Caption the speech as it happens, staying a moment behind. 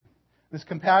This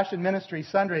compassion ministry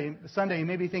Sunday, you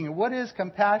may be thinking, what is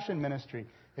compassion ministry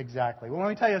exactly? Well, let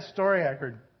me tell you a story I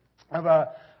heard of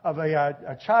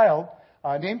a child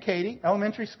named Katie,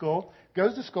 elementary school,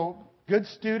 goes to school, good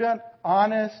student,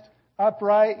 honest,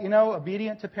 upright,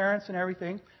 obedient to parents and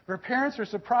everything. Her parents are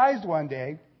surprised one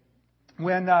day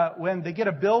when they get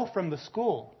a bill from the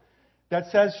school that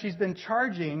says she's been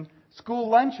charging school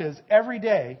lunches every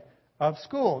day of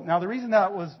school. Now, the reason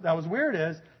that was weird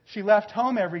is she left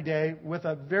home every day with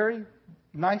a very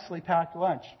nicely packed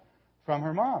lunch from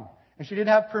her mom. And she didn't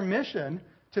have permission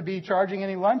to be charging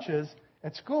any lunches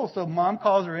at school. So mom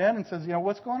calls her in and says,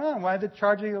 what's going on? Why the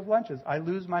charging of lunches? I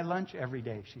lose my lunch every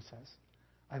day, she says.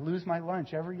 I lose my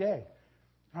lunch every day.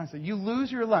 I said, you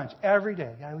lose your lunch every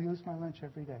day. I lose my lunch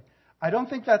every day. I don't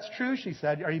think that's true, she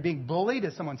said. Are you being bullied?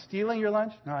 Is someone stealing your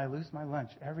lunch? No, I lose my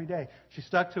lunch every day. She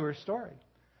stuck to her story.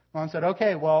 Mom said,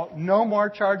 okay, well, no more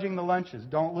charging the lunches.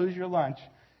 Don't lose your lunch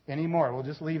anymore. We'll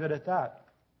just leave it at that.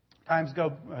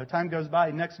 Time goes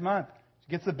by. Next month,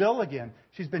 she gets the bill again.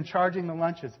 She's been charging the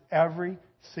lunches every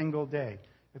single day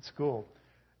at school.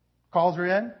 Calls her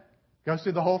in, goes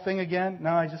through the whole thing again.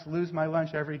 No, I just lose my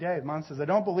lunch every day. Mom says, I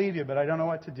don't believe you, but I don't know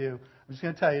what to do. I'm just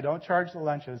going to tell you, don't charge the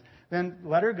lunches. Then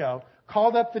let her go.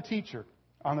 Called up the teacher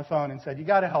on the phone and said, you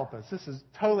got to help us. This is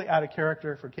totally out of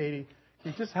character for Katie.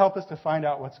 Can you just help us to find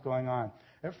out what's going on?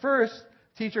 At first,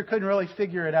 teacher couldn't really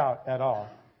figure it out at all.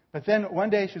 But then one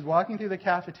day she's walking through the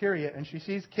cafeteria and she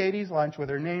sees Katie's lunch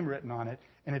with her name written on it,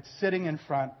 and it's sitting in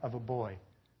front of a boy,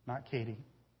 not Katie.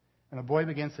 And the boy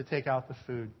begins to take out the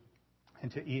food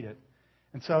and to eat it.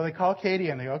 And so they call Katie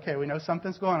and they go, okay, we know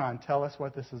something's going on. Tell us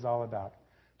what this is all about.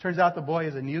 Turns out the boy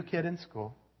is a new kid in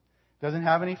school, doesn't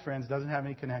have any friends, doesn't have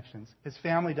any connections. His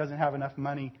family doesn't have enough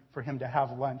money for him to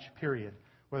have lunch, period,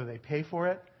 whether they pay for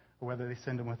it or whether they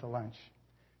send him with a lunch.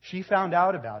 She found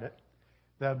out about it.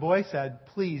 The boy said,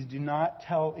 please do not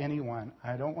tell anyone.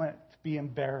 I don't want to be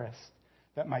embarrassed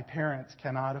that my parents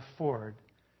cannot afford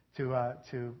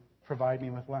to provide me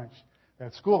with lunch.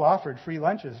 The school offered free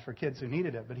lunches for kids who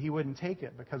needed it, but he wouldn't take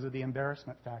it because of the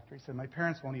embarrassment factor. He said, my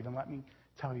parents won't even let me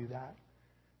tell you that.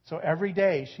 So every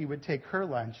day she would take her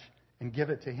lunch and give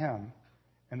it to him,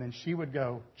 and then she would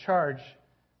go charge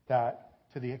that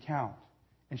to the account.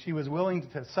 And she was willing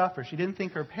to suffer. She didn't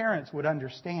think her parents would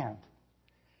understand.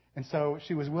 And so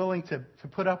she was willing to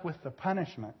put up with the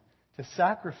punishment, to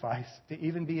sacrifice, to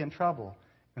even be in trouble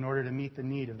in order to meet the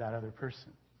need of that other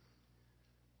person.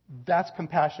 That's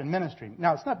compassion ministry.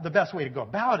 Now, it's not the best way to go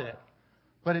about it,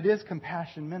 but it is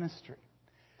compassion ministry.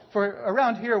 For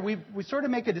around here, we sort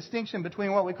of make a distinction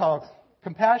between what we call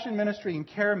compassion ministry and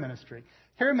care ministry.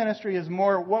 Care ministry is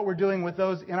more what we're doing with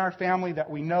those in our family that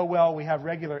we know well, we have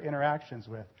regular interactions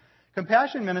with.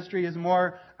 Compassion ministry is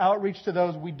more outreach to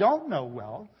those we don't know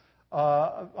well,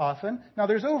 often. Now,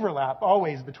 there's overlap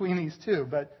always between these two,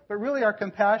 but really our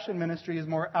compassion ministry is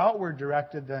more outward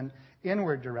directed than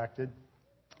inward directed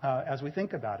as we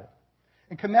think about it.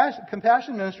 And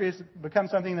compassion ministry has become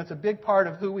something that's a big part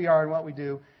of who we are and what we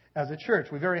do as a church.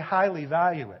 We very highly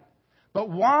value it. But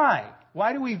why?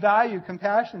 Why do we value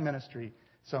compassion ministry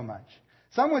so much?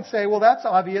 Some would say, well, that's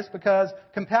obvious because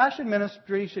compassion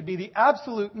ministry should be the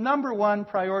absolute number one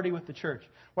priority with the church.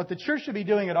 What the church should be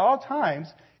doing at all times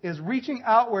is reaching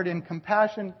outward in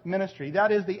compassion ministry.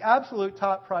 That is the absolute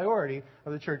top priority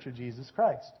of the Church of Jesus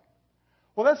Christ.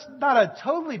 Well, that's not a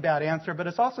totally bad answer, but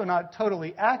it's also not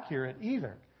totally accurate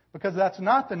either, because that's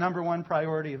not the number one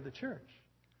priority of the church.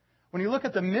 When you look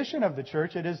at the mission of the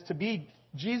church, it is to be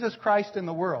Jesus Christ in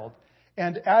the world.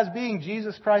 And as being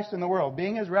Jesus Christ in the world,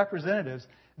 being His representatives,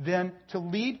 then to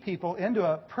lead people into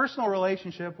a personal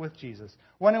relationship with Jesus.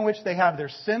 One in which they have their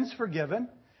sins forgiven.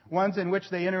 Ones in which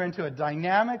they enter into a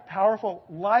dynamic, powerful,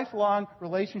 lifelong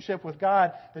relationship with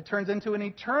God that turns into an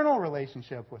eternal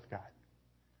relationship with God.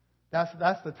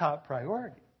 That's the top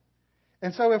priority.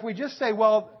 And so if we just say,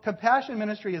 well, compassion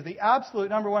ministry is the absolute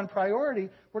number one priority,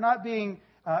 we're not being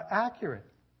accurate.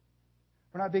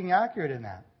 We're not being accurate in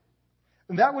that.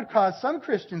 And that would cause some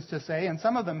Christians to say, and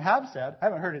some of them have said, I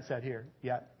haven't heard it said here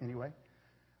yet anyway,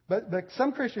 but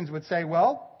some Christians would say,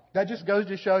 well, that just goes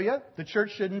to show you the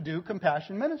church shouldn't do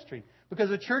compassion ministry. Because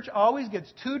the church always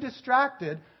gets too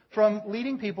distracted from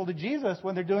leading people to Jesus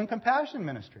when they're doing compassion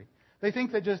ministry. They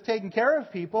think that just taking care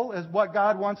of people is what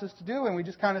God wants us to do, and we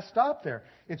just kind of stop there.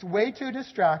 It's way too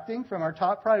distracting from our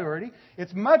top priority.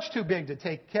 It's much too big to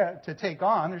take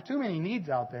on. There's too many needs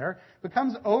out there. It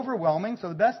becomes overwhelming, so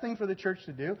the best thing for the church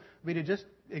to do would be to just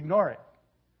ignore it.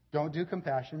 Don't do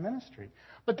compassion ministry.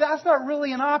 But that's not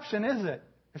really an option, is it?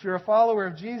 If you're a follower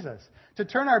of Jesus. To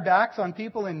turn our backs on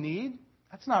people in need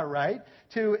That's not right.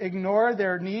 To ignore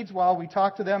their needs while we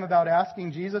talk to them about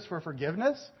asking Jesus for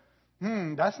forgiveness?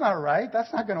 That's not right.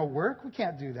 That's not going to work. We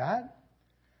can't do that.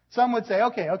 Some would say,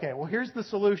 okay, well, here's the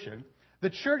solution. The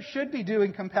church should be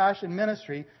doing compassion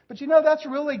ministry, but that's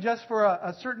really just for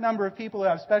a certain number of people who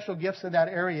have special gifts in that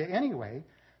area anyway.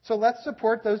 So let's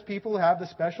support those people who have the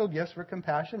special gifts for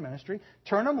compassion ministry.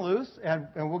 Turn them loose, and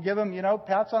we'll give them,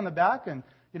 pats on the back and,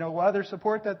 other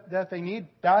support that they need.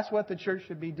 That's what the church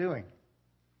should be doing.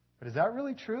 But is that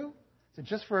really true? Is it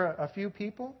just for a few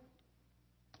people?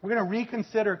 We're going to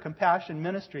reconsider compassion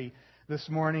ministry this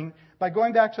morning by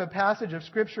going back to a passage of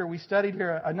Scripture we studied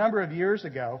here a number of years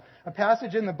ago, a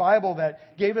passage in the Bible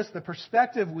that gave us the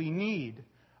perspective we need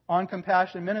on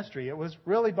compassion ministry. It was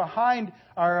really behind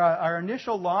our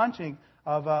initial launching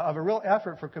of a real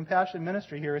effort for compassion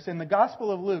ministry here. It's in the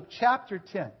Gospel of Luke, chapter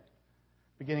 10,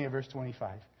 beginning of verse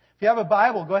 25. If you have a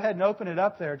Bible, go ahead and open it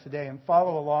up there today and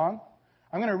follow along.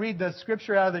 I'm going to read the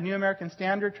Scripture out of the New American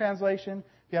Standard Translation.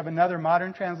 If you have another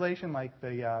modern translation like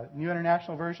the New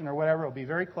International Version or whatever, it'll be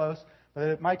very close.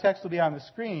 But my text will be on the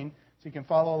screen, so you can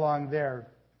follow along there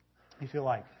if you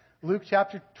like. Luke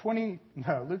chapter 10,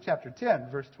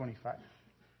 verse 25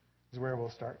 is where we'll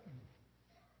start.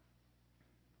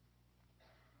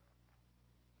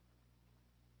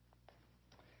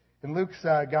 In Luke's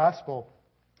Gospel,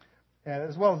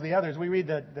 as well as the others, we read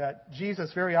that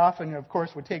Jesus very often, of course,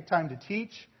 would take time to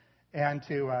teach and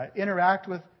to interact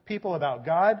with people about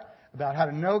God, about how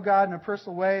to know God in a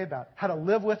personal way, about how to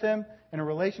live with Him in a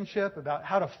relationship, about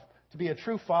how to be a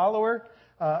true follower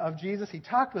of Jesus. He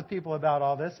talked with people about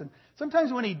all this, and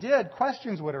sometimes when He did,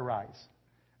 questions would arise.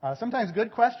 Sometimes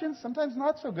good questions, sometimes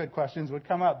not so good questions would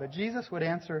come up, but Jesus would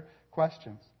answer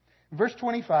questions. In verse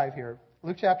 25 here,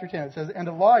 Luke chapter 10, it says, "And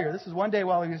a lawyer," this is one day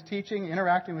while He was teaching,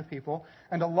 interacting with people,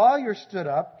 "and a lawyer stood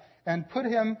up and put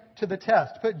Him to the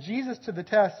test," put Jesus to the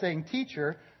test, saying,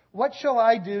 "Teacher, what shall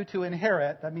I do to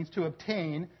inherit," that means to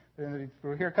obtain, we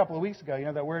were here a couple of weeks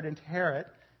ago, that word inherit,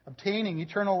 obtaining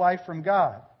eternal life from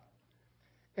God.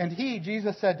 And He,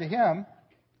 Jesus, said to him,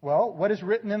 "Well, what is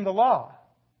written in the law?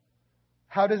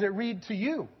 How does it read to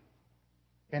you?"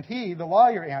 And he, the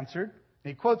lawyer, answered,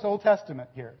 and he quotes Old Testament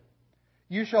here,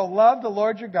 "You shall love the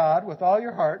Lord your God with all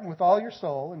your heart and with all your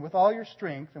soul and with all your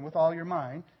strength and with all your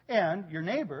mind, and your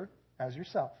neighbor as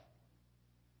yourself."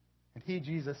 And He,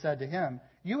 Jesus, said to him,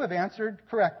 "You have answered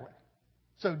correctly.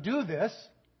 So do this,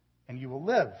 and you will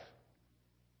live."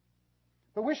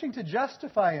 But wishing to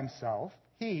justify himself,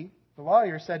 he, the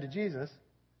lawyer, said to Jesus,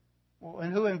 "Well,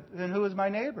 and who is my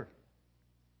neighbor?"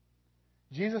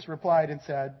 Jesus replied and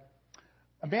said,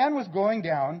 "A man was going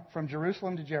down from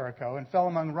Jerusalem to Jericho and fell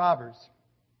among robbers.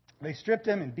 They stripped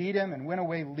him and beat him and went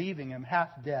away, leaving him half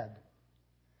dead.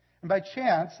 And by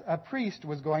chance, a priest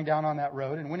was going down on that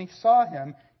road, and when he saw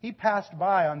him, he passed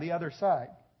by on the other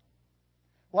side.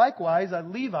 Likewise, a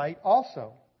Levite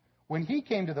also, when he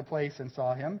came to the place and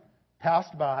saw him,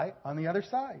 passed by on the other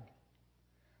side.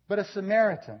 But a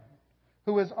Samaritan,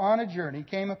 who was on a journey,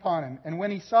 came upon him, and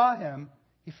when he saw him,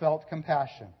 he felt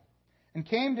compassion, and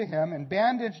came to him and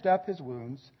bandaged up his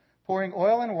wounds, pouring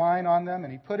oil and wine on them,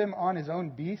 and he put him on his own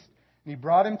beast, and he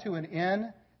brought him to an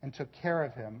inn and took care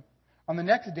of him. On the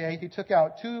next day, he took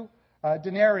out 2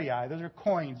 denarii, those are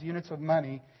coins, units of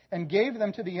money, and gave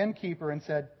them to the innkeeper and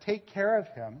said, 'Take care of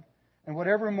him, and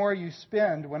whatever more you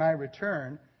spend when I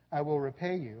return, I will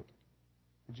repay you.'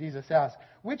 And Jesus asked,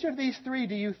 'Which of these 3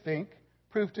 do you think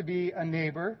proved to be a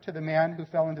neighbor to the man who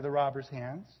fell into the robber's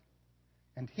hands?'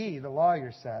 And he, the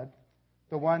lawyer, said,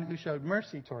 'The one who showed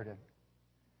mercy toward him.'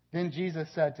 Then Jesus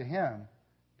said to him,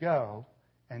 'Go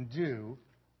and do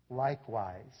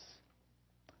likewise.'"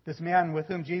 This man with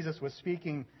whom Jesus was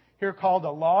speaking, here called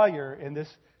a lawyer in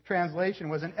this translation,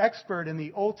 was an expert in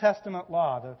the Old Testament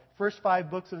law, the first 5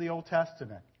 books of the Old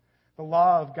Testament, the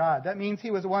law of God. That means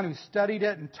he was the one who studied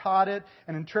it and taught it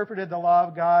and interpreted the law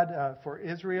of God for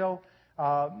Israel.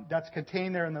 That's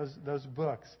contained there in those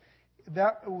books.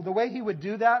 The way he would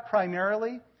do that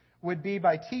primarily would be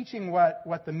by teaching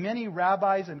what the many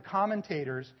rabbis and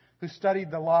commentators who studied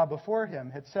the law before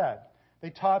him had said. They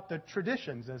taught the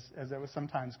traditions, as it was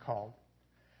sometimes called.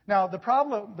 Now, the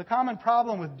common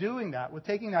problem with doing that, with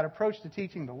taking that approach to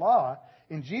teaching the law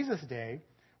in Jesus' day,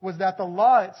 was that the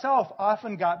law itself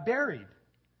often got buried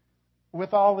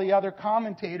with all the other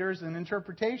commentators and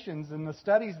interpretations and the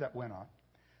studies that went on.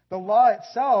 The law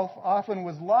itself often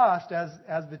was lost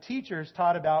as the teachers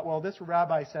taught about, well, this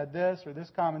rabbi said this or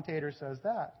this commentator says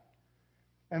that.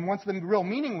 And once the real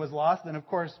meaning was lost, then of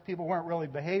course people weren't really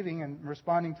behaving and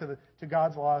responding to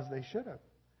God's law as they should have.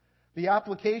 The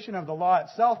application of the law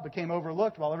itself became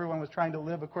overlooked while everyone was trying to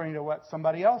live according to what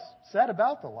somebody else said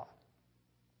about the law.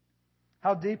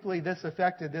 How deeply this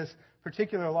affected this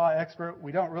particular law expert,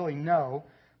 we don't really know.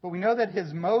 But we know that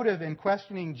his motive in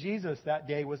questioning Jesus that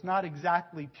day was not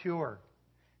exactly pure.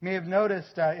 You may have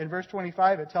noticed in verse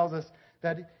 25 it tells us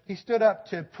that he stood up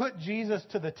to put Jesus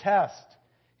to the test.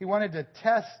 He wanted to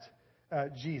test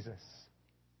Jesus.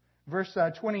 Verse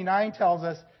 29 tells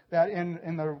us that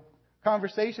in the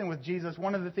conversation with Jesus,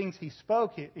 one of the things he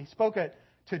spoke it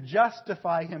to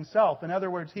justify himself. In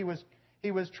other words, he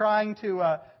was trying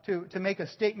to make a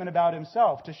statement about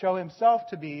himself, to show himself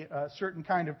to be a certain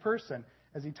kind of person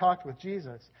as he talked with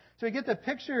Jesus. So we get the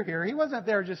picture here. He wasn't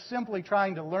there just simply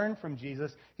trying to learn from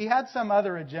Jesus. He had some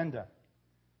other agenda.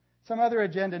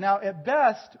 Now, at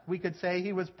best, we could say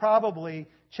he was probably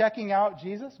checking out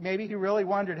Jesus. Maybe he really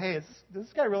wondered, hey, does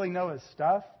this guy really know his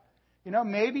stuff?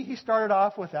 Maybe he started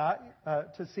off with that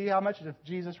to see how much of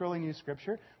Jesus really knew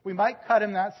Scripture. We might cut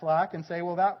him that slack and say,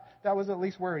 well, that was at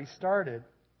least where he started.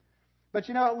 But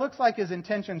it looks like his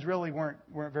intentions really weren't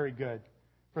very good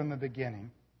from the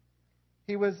beginning.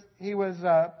 He was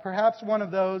perhaps one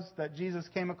of those that Jesus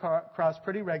came across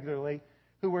pretty regularly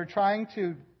who were trying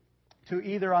to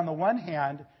either, on the one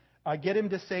hand, get him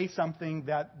to say something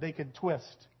that they could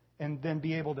twist and then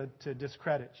be able to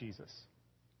discredit Jesus.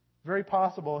 Very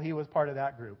possible he was part of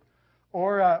that group.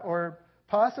 Or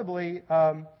possibly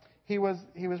he was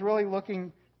really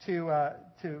looking to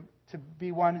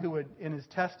be one who would, in his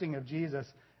testing of Jesus,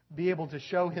 be able to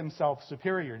show himself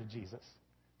superior to Jesus.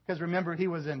 Because remember, he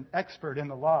was an expert in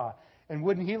the law. And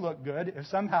wouldn't he look good if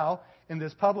somehow, in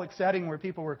this public setting where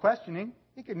people were questioning,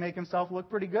 he could make himself look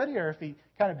pretty good here if he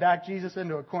kind of backed Jesus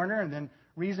into a corner and then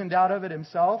reasoned out of it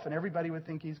himself, and everybody would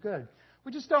think he's good.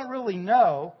 We just don't really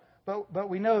know, but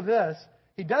we know this.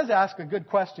 He does ask a good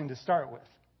question to start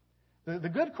with. The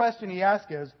good question he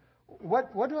asks is,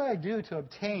 what do I do to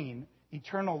obtain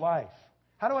eternal life?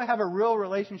 How do I have a real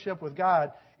relationship with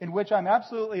God in which I'm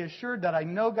absolutely assured that I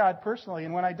know God personally,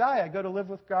 and when I die, I go to live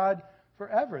with God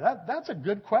forever? That's a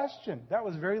good question. That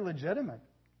was very legitimate.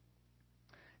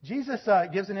 Jesus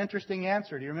gives an interesting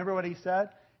answer. Do you remember what he said?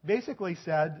 Basically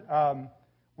said,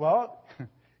 well,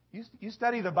 you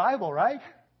study the Bible, right?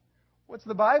 What's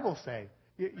the Bible say?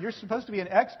 You're supposed to be an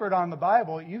expert on the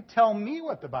Bible. You tell me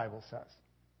what the Bible says.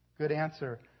 Good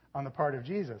answer on the part of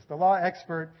Jesus. The law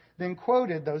expert then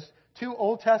quoted those two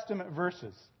Old Testament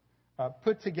verses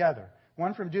put together.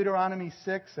 One from Deuteronomy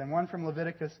 6 and one from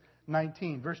Leviticus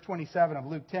 19. Verse 27 of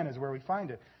Luke 10 is where we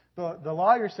find it. The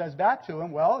lawyer says back to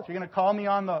him, well, if you're going to call me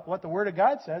on what the Word of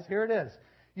God says, here it is.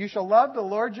 You shall love the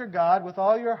Lord your God with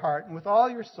all your heart and with all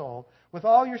your soul, with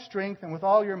all your strength and with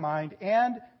all your mind,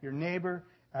 and your neighbor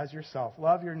as yourself.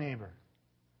 Love your neighbor.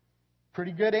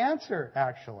 Pretty good answer,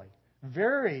 actually.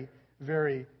 Very,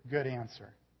 very good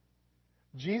answer.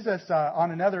 Jesus,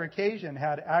 on another occasion,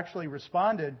 had actually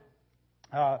responded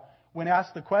when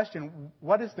asked the question,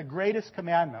 what is the greatest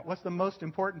commandment? What's the most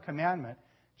important commandment?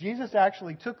 Jesus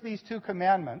actually took these two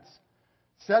commandments,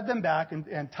 said them back,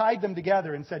 and tied them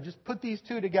together and said, just put these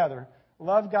two together.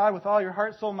 Love God with all your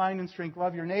heart, soul, mind, and strength.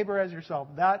 Love your neighbor as yourself.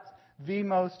 That's the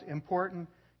most important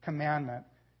commandment.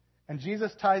 And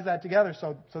Jesus ties that together.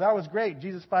 So that was great.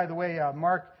 Jesus, by the way,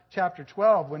 Mark chapter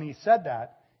 12, when he said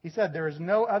that, he said, there is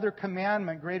no other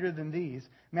commandment greater than these.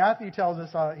 Matthew tells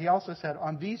us, he also said,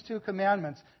 on these two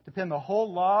commandments depend the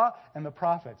whole law and the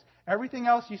prophets. Everything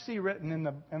else you see written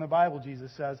in the Bible,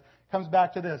 Jesus says, comes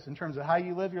back to this in terms of how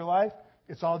you live your life.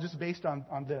 It's all just based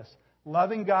on this.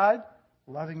 Loving God,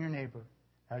 loving your neighbor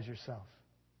as yourself.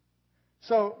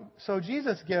 So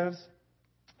Jesus gives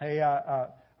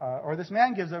this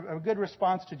man gives a good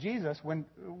response to Jesus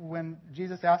when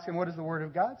Jesus asks him, what does the Word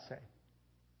of God say?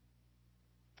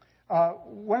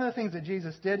 One of the things that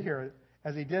Jesus did here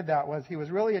as he did that was he was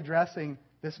really addressing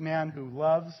this man who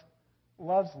loves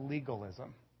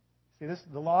legalism. See,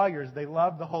 the lawyers, they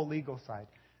loved the whole legal side.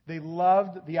 They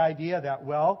loved the idea that,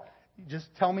 well, just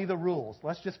tell me the rules.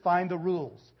 Let's just find the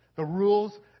rules. The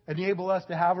rules enable us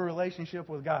to have a relationship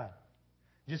with God.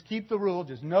 Just keep the rules.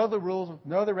 Just know the rules.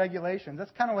 Know the regulations.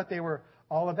 That's kind of what they were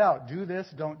all about. Do this,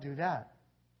 don't do that.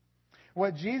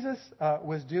 What Jesus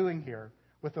was doing here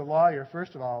with the lawyer,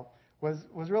 first of all,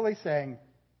 was really saying,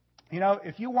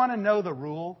 if you want to know the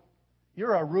rule,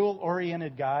 you're a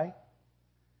rule-oriented guy.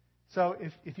 So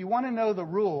if you want to know the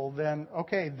rule, then,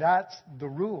 okay, that's the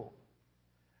rule.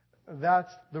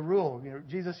 That's the rule.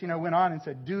 Jesus, went on and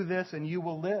said, do this and you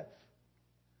will live.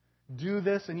 Do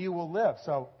this and you will live.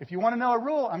 So if you want to know a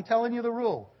rule, I'm telling you the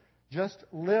rule. Just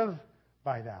live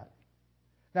by that.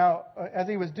 Now, as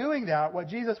he was doing that, what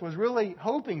Jesus was really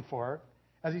hoping for,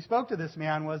 as he spoke to this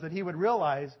man, was that he would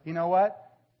realize, you know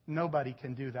what? Nobody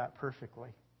can do that perfectly.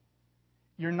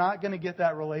 you're not going to get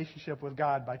that relationship with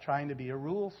God by trying to be a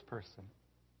rules person.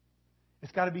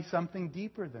 It's got to be something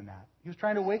deeper than that. He was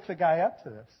trying to wake the guy up to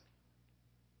this.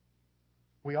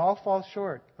 We all fall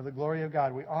short of the glory of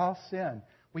God. We all sin.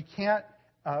 We can't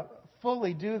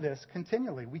fully do this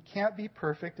continually. We can't be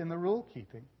perfect in the rule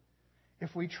keeping.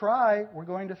 If we try, we're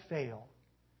going to fail.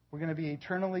 We're going to be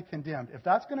eternally condemned. If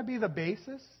that's going to be the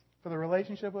basis for the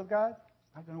relationship with God,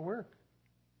 it's not going to work.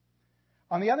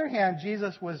 On the other hand,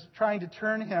 Jesus was trying to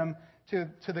turn him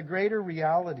to the greater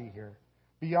reality here,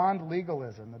 beyond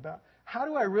legalism, about how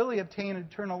do I really obtain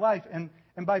eternal life? And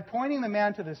by pointing the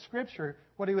man to the Scripture,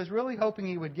 what he was really hoping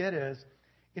he would get is,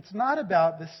 it's not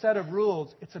about this set of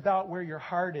rules, it's about where your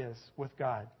heart is with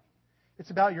God.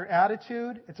 It's about your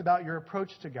attitude, it's about your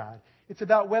approach to God. It's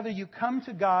about whether you come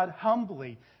to God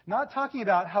humbly, not talking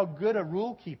about how good a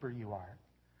rule keeper you are,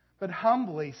 but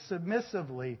humbly,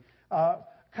 submissively,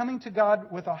 coming to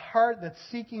God with a heart that's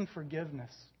seeking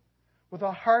forgiveness, with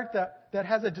a heart that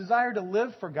has a desire to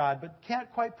live for God, but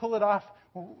can't quite pull it off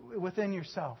within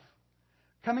yourself.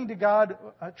 Coming to God,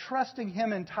 trusting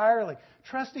Him entirely,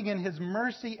 trusting in His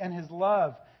mercy and His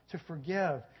love to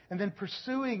forgive, and then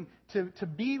pursuing to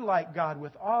be like God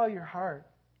with all your heart.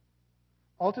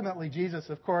 Ultimately, Jesus,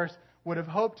 of course, would have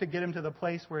hoped to get him to the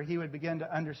place where he would begin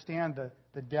to understand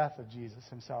the death of Jesus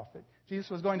himself. That Jesus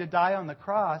was going to die on the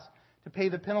cross to pay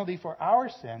the penalty for our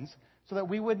sins so that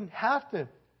we wouldn't have to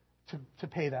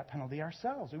pay that penalty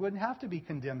ourselves. We wouldn't have to be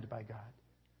condemned by God.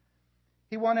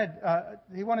 He wanted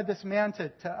this man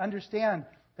to understand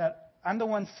that I'm the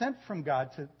one sent from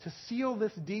God to seal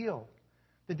this deal.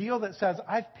 The deal that says,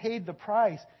 I've paid the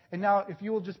price, and now if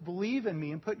you will just believe in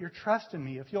me and put your trust in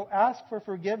me, if you'll ask for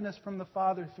forgiveness from the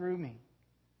Father through me,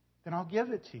 then I'll give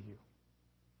it to you.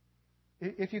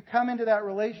 If you come into that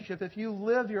relationship, if you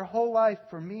live your whole life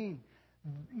for me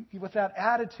with that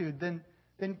attitude, then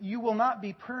you will not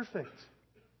be perfect,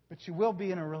 but you will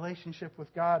be in a relationship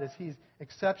with God as He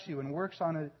accepts you and works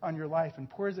on your life and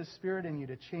pours His Spirit in you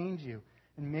to change you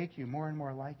and make you more and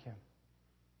more like Him.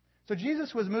 So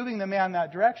Jesus was moving the man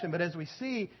that direction, but as we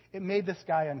see, it made this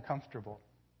guy uncomfortable.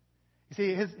 You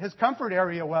see, his comfort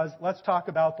area was, let's talk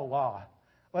about the law.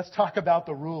 Let's talk about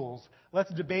the rules.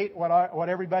 Let's debate what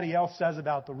everybody else says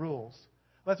about the rules.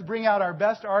 Let's bring out our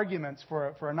best arguments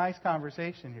for a nice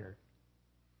conversation here.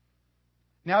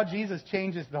 Now Jesus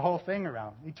changes the whole thing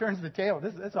around. He turns the table.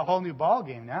 This is a whole new ball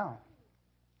game now.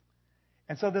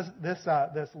 And so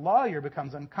this lawyer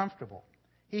becomes uncomfortable.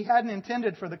 He hadn't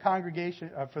intended for the conversation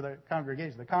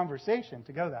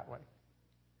to go that way.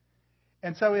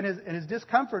 And so in his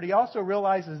discomfort, he also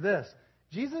realizes this.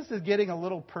 Jesus is getting a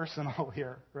little personal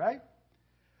here, right?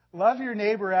 Love your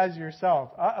neighbor as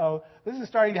yourself. This is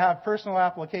starting to have personal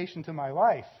application to my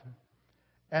life.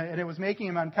 And it was making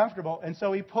him uncomfortable. And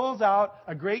so he pulls out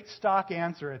a great stock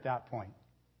answer at that point.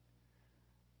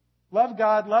 Love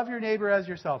God, love your neighbor as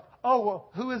yourself. Oh, well,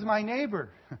 who is my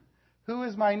neighbor? Who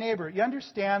is my neighbor? You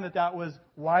understand that was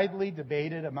widely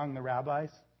debated among the rabbis?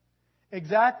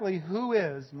 Exactly who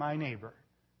is my neighbor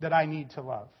that I need to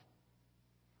love?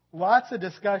 Lots of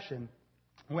discussion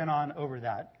went on over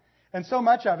that. And so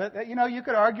much of it that, you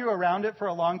could argue around it for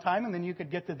a long time and then you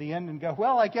could get to the end and go,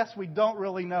 well, I guess we don't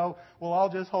really know. We'll all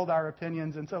just hold our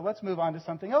opinions. And so let's move on to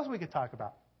something else we could talk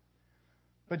about.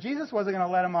 But Jesus wasn't going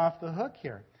to let him off the hook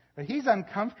here. But he's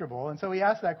uncomfortable. And so he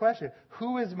asked that question,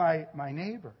 who is my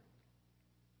neighbor?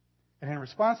 And in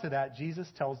response to that,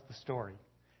 Jesus tells the story.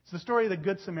 It's the story of the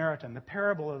Good Samaritan, the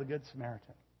parable of the Good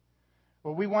Samaritan.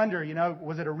 Well, we wonder,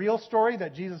 was it a real story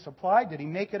that Jesus applied? Did he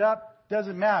make it up?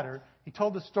 Doesn't matter. He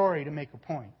told the story to make a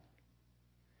point.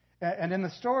 And in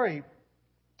the story,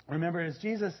 remember, as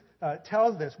Jesus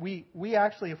tells this, we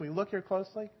actually, if we look here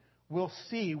closely, we'll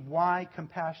see why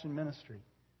compassion ministry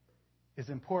is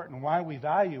important, why we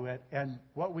value it, and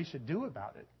what we should do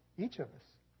about it, each of us.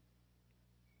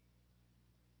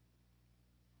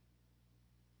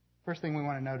 First thing we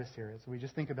want to notice here is we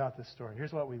just think about this story.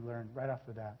 Here's what we learned right off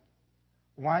the bat.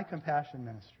 Why compassion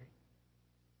ministry?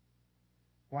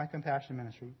 Why compassion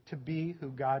ministry? To be who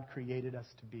God created us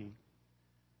to be.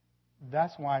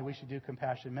 That's why we should do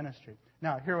compassion ministry.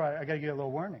 Now, here I got to give you a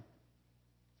little warning.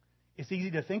 It's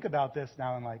easy to think about this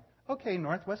now and okay,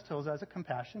 Northwest Hills as a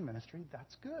compassion ministry,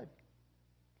 that's good.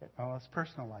 Okay, well, let's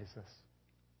personalize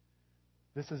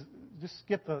this. Just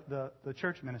skip the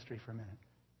church ministry for a minute.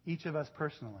 Each of us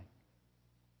personally.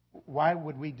 Why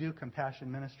would we do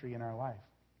compassion ministry in our life?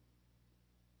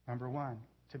 Number one,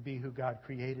 to be who God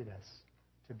created us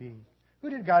to be. Who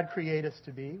did God create us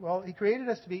to be? Well, He created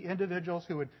us to be individuals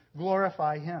who would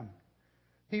glorify Him.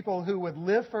 People who would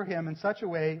live for Him in such a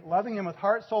way, loving Him with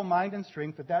heart, soul, mind, and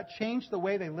strength, that changed the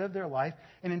way they lived their life.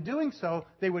 And in doing so,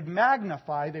 they would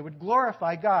magnify, they would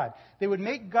glorify God. They would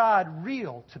make God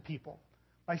real to people.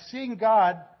 By seeing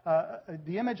God,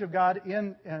 the image of God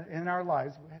in our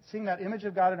lives, seeing that image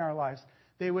of God in our lives,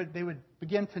 they would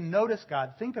begin to notice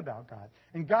God, think about God.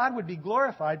 And God would be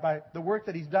glorified by the work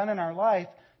that He's done in our life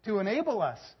to enable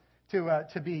us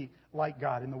to be like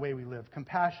God in the way we live,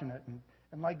 compassionate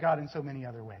and like God in so many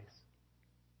other ways.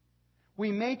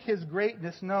 We make His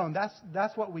greatness known.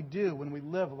 That's what we do when we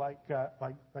live like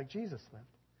Jesus lived.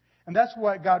 And that's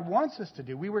what God wants us to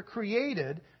do. We were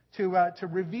created to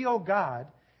reveal God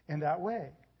in that way.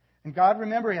 And God,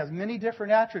 remember, He has many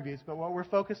different attributes, but what we're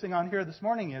focusing on here this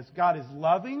morning is God is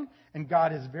loving and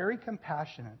God is very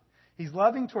compassionate. He's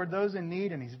loving toward those in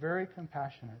need and He's very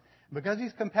compassionate. Because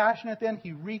He's compassionate, then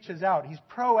He reaches out. He's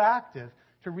proactive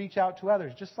to reach out to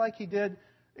others, just like He did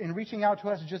in reaching out to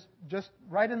us just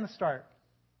right in the start.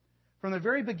 From the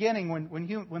very beginning,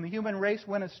 when the human race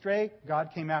went astray, God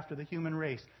came after the human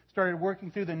race, started working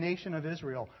through the nation of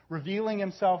Israel, revealing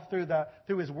Himself through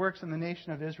His works in the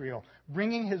nation of Israel,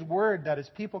 bringing His word that His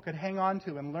people could hang on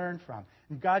to and learn from.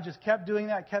 And God just kept doing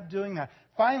that, kept doing that.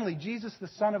 Finally, Jesus, the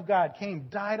Son of God, came,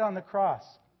 died on the cross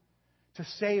to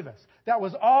save us. That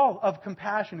was all of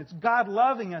compassion. It's God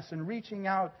loving us and reaching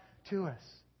out to us.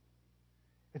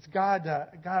 It's God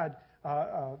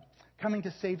coming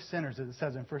to save sinners, as it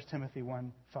says in 1 Timothy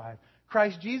 1:5.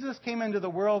 Christ Jesus came into the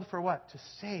world for what? To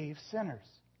save sinners.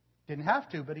 Didn't have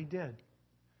to, but He did.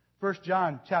 1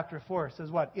 John chapter 4 says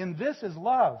what? In this is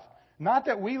love. Not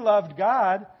that we loved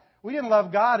God. We didn't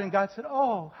love God and God said,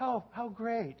 oh, how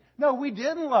great. No, we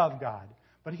didn't love God.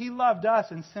 But He loved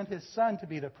us and sent His Son to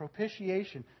be the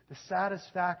propitiation, the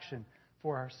satisfaction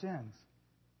for our sins.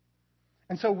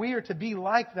 And so we are to be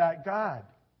like that God.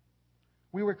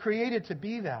 We were created to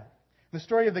be that. The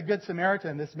story of the Good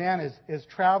Samaritan, this man is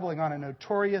traveling on a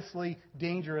notoriously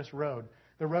dangerous road.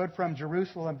 The road from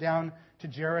Jerusalem down to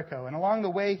Jericho. And along the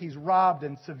way, he's robbed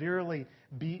and severely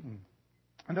beaten.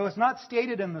 And though it's not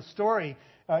stated in the story,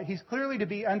 he's clearly to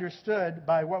be understood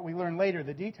by what we learn later,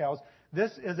 the details.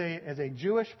 This is a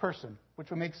Jewish person, which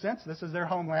would make sense. This is their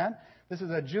homeland. This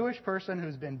is a Jewish person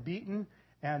who's been beaten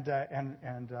and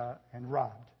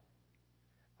robbed.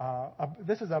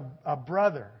 This is a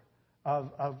brother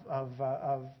of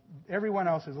everyone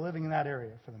else who's living in that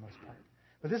area for the most part.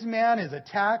 But this man is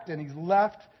attacked and he's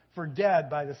left for dead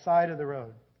by the side of the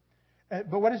road.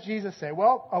 But what does Jesus say?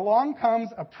 Well, along comes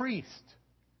a priest.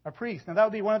 A priest. Now that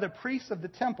would be one of the priests of the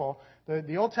temple.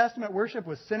 The Old Testament worship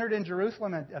was centered in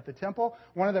Jerusalem at the temple.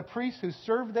 One of the priests who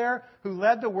served there, who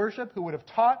led the worship, who would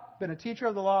have been a teacher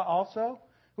of the law also,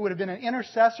 who would have been an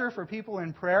intercessor for people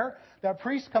in prayer. That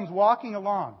priest comes walking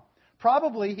along.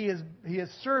 Probably he has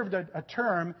served a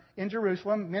term in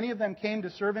Jerusalem. Many of them came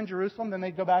to serve in Jerusalem, then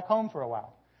they'd go back home for a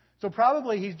while. So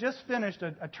probably he's just finished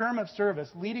a term of service,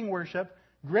 leading worship,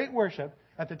 great worship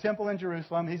at the temple in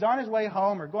Jerusalem. He's on his way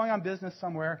home or going on business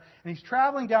somewhere, and he's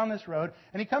traveling down this road,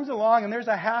 and he comes along, and there's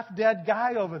a half-dead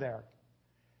guy over there.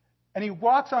 And he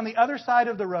walks on the other side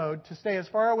of the road to stay as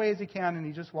far away as he can, and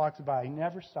he just walks by. He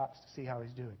never stops to see how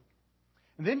he's doing.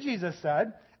 And then Jesus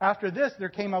said, after this, there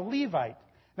came a Levite.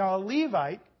 Now, a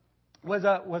Levite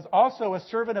was also a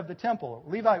servant of the temple.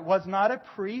 Levite was not a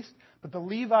priest, but the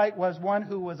Levite was one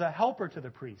who was a helper to the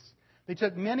priest. They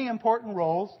took many important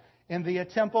roles in the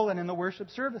temple and in the worship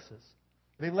services.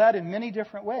 They led in many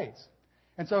different ways.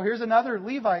 And so here's another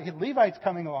Levite. Levite's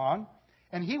coming along,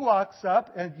 and he walks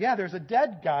up, and there's a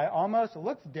dead guy, almost. It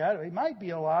looks dead. He might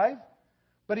be alive,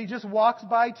 but he just walks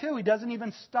by too. He doesn't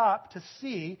even stop to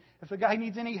see if the guy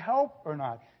needs any help or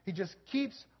not. He just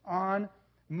keeps on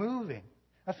moving.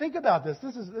 Now think about this.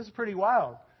 This is pretty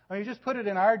wild. I mean, just put it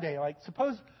in our day. Like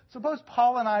suppose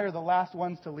Paul and I are the last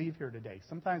ones to leave here today.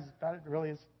 Sometimes that really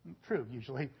is true.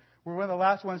 Usually we're one of the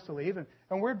last ones to leave,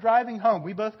 and we're driving home.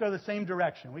 We both go the same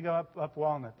direction. We go up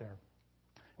Walnut there,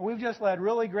 and we've just led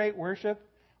really great worship.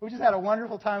 We just had a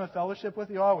wonderful time of fellowship with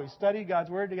you all. We studied God's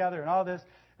Word together and all this,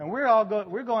 and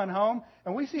we're going home,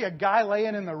 and we see a guy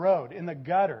laying in the road in the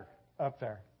gutter up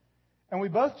there. And we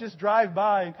both just drive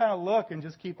by and kind of look and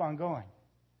just keep on going.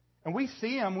 And we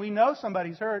see him. We know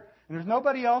somebody's hurt. And there's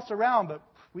nobody else around, but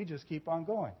we just keep on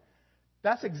going.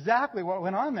 That's exactly what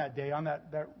went on that day on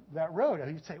that road.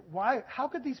 And you'd say, why? How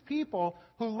could these people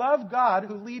who love God,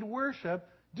 who lead worship,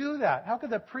 do that? How could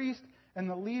the priest and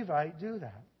the Levite do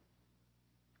that?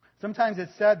 Sometimes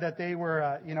it's said that they were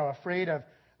afraid of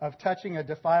touching a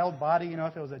defiled body,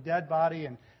 if it was a dead body.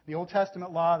 And the Old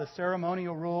Testament law, the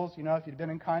ceremonial rules, if you'd been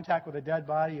in contact with a dead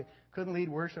body, couldn't lead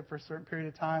worship for a certain period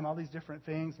of time, all these different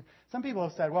things. Some people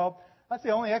have said, well, that's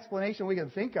the only explanation we can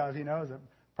think of, is that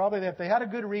probably that if they had a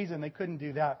good reason, they couldn't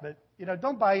do that. But,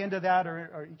 don't buy into that,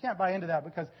 or you can't buy into that,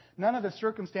 because none of the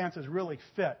circumstances really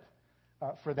fit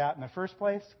for that in the first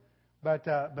place. But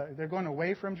they're going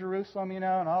away from Jerusalem, and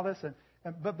all this.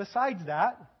 But besides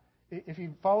that, if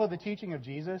you follow the teaching of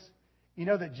Jesus, you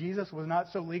know that Jesus was not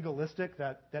so legalistic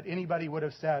that anybody would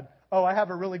have said, oh, I have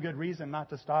a really good reason not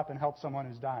to stop and help someone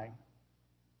who's dying.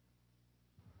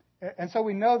 And so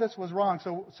we know this was wrong.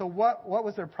 So what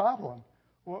was their problem?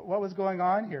 What was going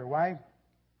on here?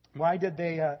 Why did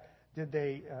they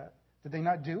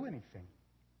not do anything?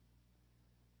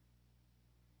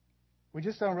 We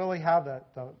just don't really have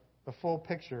the full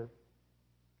picture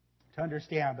to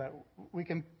understand. But we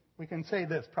can say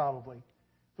this probably.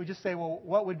 We just say, well,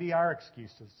 what would be our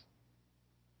excuses?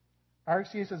 Our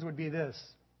excuses would be this.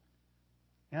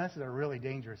 This is a really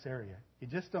dangerous area. You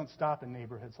just don't stop in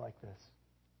neighborhoods like this.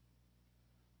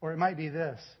 Or it might be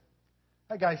this.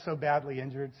 That guy's so badly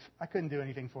injured, I couldn't do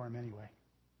anything for him anyway.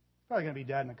 He's probably going to be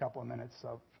dead in a couple of minutes,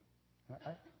 so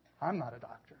I'm not a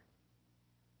doctor.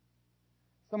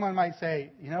 Someone might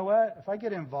say, you know what? If I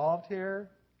get involved here,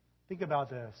 think about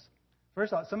this.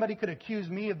 First of all, somebody could accuse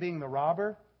me of being the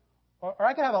robber. Or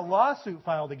I could have a lawsuit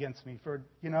filed against me for,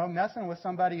 messing with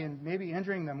somebody and maybe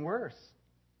injuring them worse.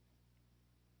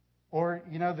 Or,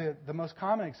 the most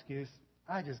common excuse,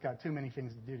 I just got too many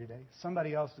things to do today.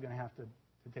 Somebody else is going to have to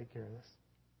take care of this.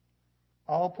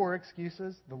 All poor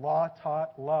excuses. The law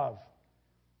taught love.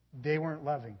 They weren't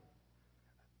loving.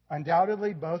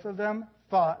 Undoubtedly, both of them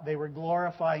thought they were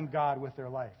glorifying God with their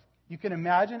life. You can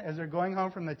imagine as they're going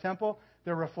home from the temple,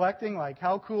 they're reflecting like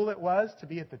how cool it was to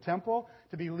be at the temple,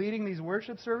 to be leading these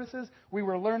worship services. We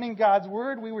were learning God's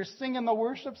Word. We were singing the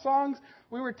worship songs.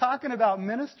 We were talking about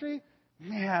ministry.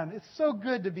 Man, it's so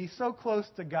good to be so close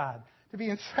to God, to be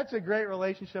in such a great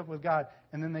relationship with God.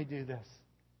 And then they do this.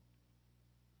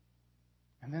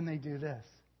 And then they do this.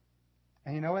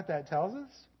 And you know what that tells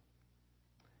us?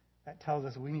 That tells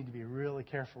us we need to be really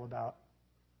careful about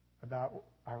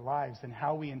our lives and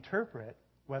how we interpret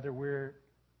whether we're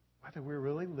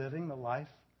really living the life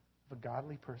of a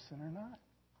godly person or not.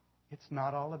 It's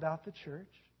not all about the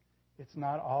church. It's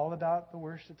not all about the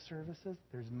worship services.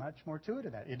 There's much more to it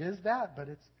than that. It is that, but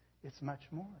it's much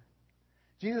more.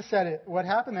 Jesus said it. What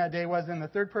happened that day was, then the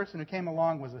third person who came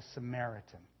along was a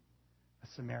Samaritan. A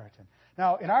Samaritan.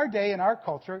 Now, in our day, in our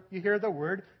culture, you hear the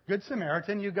word Good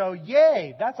Samaritan, you go,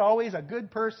 yay, that's always a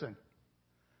good person.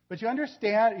 But you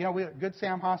understand, Good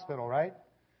Sam Hospital, right?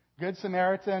 Good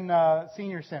Samaritan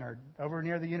Senior Center over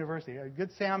near the university.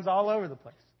 Good Sam's all over the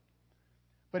place.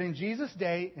 But in Jesus'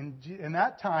 day, in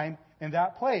that time, in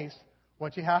that place,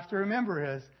 what you have to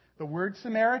remember is the word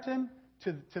Samaritan,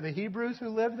 to the Hebrews who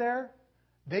lived there,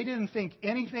 they didn't think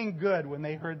anything good when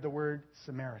they heard the word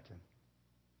Samaritan.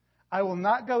 I will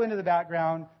not go into the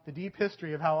background, the deep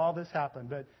history of how all this happened,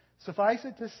 but suffice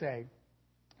it to say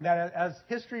that as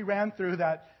history ran through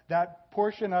that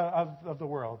portion of the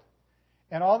world,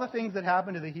 and all the things that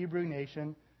happened to the Hebrew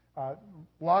nation,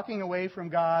 walking away from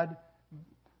God,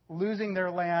 losing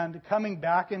their land, coming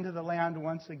back into the land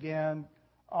once again,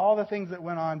 all the things that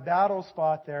went on, battles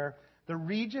fought there, the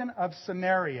region of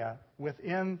Samaria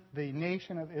within the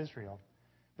nation of Israel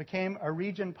became a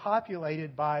region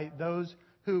populated by those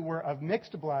who were of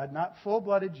mixed blood, not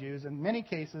full-blooded Jews, in many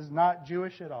cases not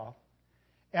Jewish at all.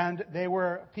 And they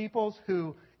were peoples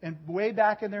who, way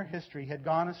back in their history, had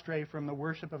gone astray from the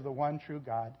worship of the one true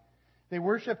God. They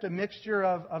worshipped a mixture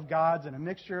of gods and a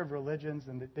mixture of religions,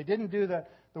 and they didn't do the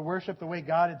worship the way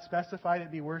God had specified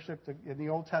it be worshipped in the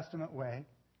Old Testament way.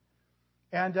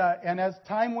 And as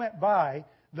time went by,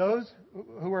 those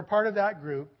who were part of that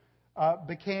group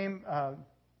became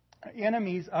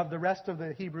enemies of the rest of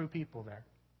the Hebrew people there.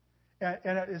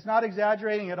 And it's not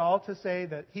exaggerating at all to say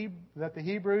that the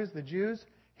Hebrews, the Jews,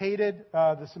 hated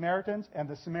the Samaritans, and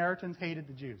the Samaritans hated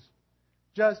the Jews.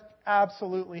 Just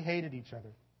absolutely hated each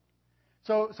other.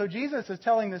 So Jesus is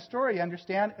telling this story,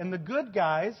 understand, and the good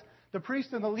guys, the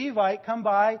priest and the Levite, come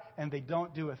by, and they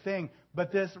don't do a thing.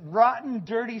 But this rotten,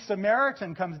 dirty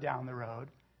Samaritan comes down the road,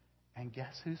 and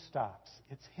guess who stops?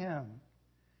 It's him.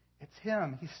 It's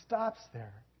him. He stops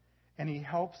there, and he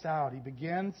helps out. He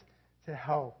begins to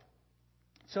help.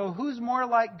 So who's more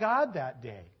like God that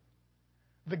day?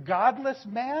 The godless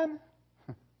man?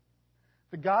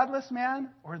 The godless man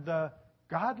or the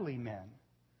godly men?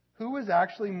 Who is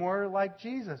actually more like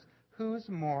Jesus? Who's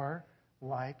more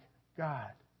like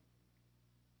God?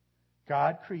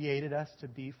 God created us to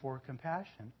be for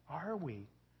compassion. Are we?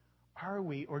 Are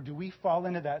we? Or do we fall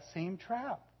into that same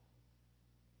trap?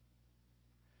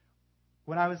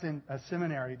 when I was in a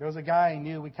seminary, there was a guy I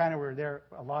knew. We kind of were there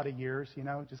a lot of years,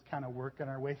 just kind of working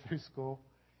our way through school.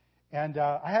 And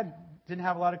didn't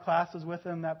have a lot of classes with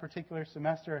him that particular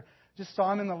semester. Just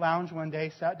saw him in the lounge one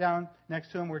day, sat down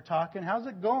next to him, we're talking. How's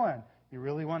it going? You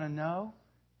really want to know?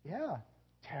 Yeah,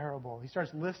 terrible. He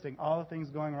starts listing all the things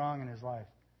going wrong in his life.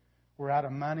 We're out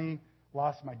of money,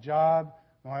 lost my job,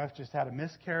 my wife just had a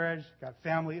miscarriage, got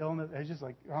family illness. It's just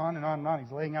like on and on and on.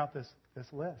 He's laying out this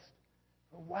list.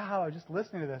 Wow, just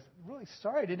listening to this. Really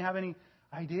sorry, I didn't have any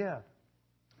idea.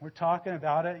 We're talking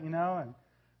about it, and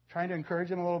trying to encourage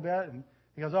him a little bit. And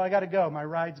he goes, I got to go. My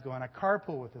ride's going. I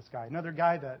carpool with this guy. Another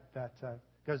guy that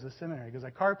goes to the seminary. He goes, I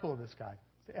carpool with this guy.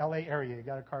 It's the L.A. area. You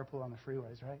got to carpool on the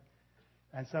freeways, right?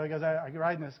 And so he goes, I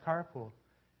ride in this carpool.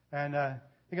 And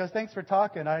he goes, thanks for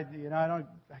talking. I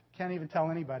can't even tell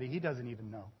anybody. He doesn't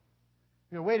even know.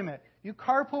 You go, wait a minute. You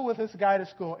carpool with this guy to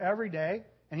school every day,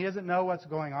 and he doesn't know what's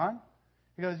going on?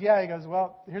 He goes, yeah. He goes,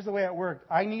 well, here's the way it worked.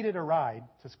 I needed a ride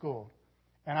to school.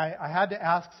 And I had to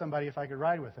ask somebody if I could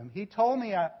ride with him. He told me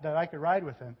that I could ride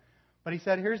with him. But he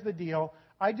said, here's the deal.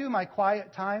 I do my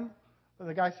quiet time.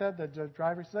 The guy said, the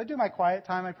driver says, I do my quiet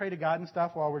time. I pray to God and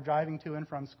stuff while we're driving to and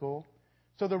from school.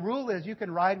 So the rule is you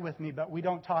can ride with me, but we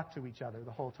don't talk to each other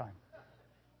the whole time.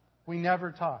 We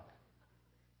never talk.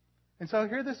 And so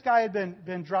here this guy had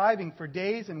been driving for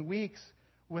days and weeks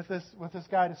with this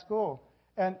guy to school.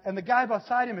 And the guy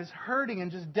beside him is hurting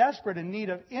and just desperate in need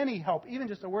of any help, even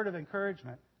just a word of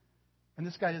encouragement. And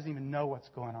this guy doesn't even know what's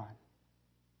going on.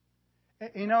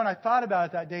 And I thought about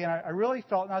it that day, and I really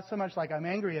felt not so much like I'm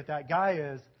angry at that guy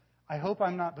as I hope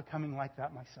I'm not becoming like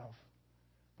that myself.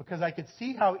 Because I could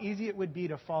see how easy it would be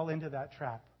to fall into that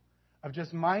trap of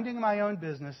just minding my own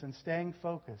business and staying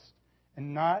focused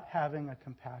and not having a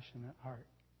compassionate heart.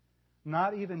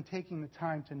 Not even taking the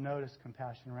time to notice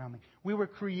compassion around me. We were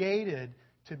created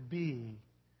to be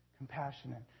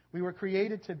compassionate. We were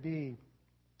created to be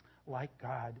like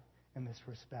God in this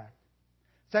respect.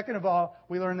 Second of all,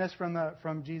 we learn this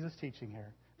from Jesus' teaching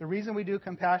here. The reason we do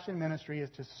compassion ministry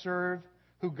is to serve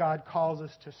who God calls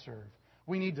us to serve.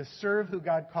 We need to serve who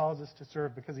God calls us to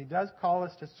serve because He does call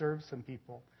us to serve some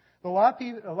people. The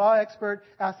law expert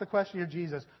asked the question of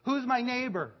Jesus, who's my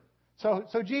neighbor?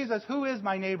 So Jesus, who is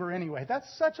my neighbor anyway? That's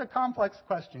such a complex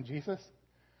question, Jesus.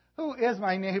 Who is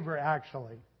my neighbor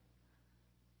actually?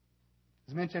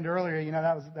 As mentioned earlier,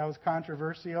 that was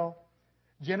controversial.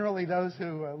 Generally, those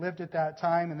who lived at that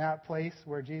time in that place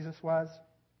where Jesus was,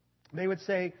 they would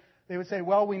say,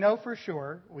 well, we know for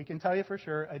sure, we can tell you for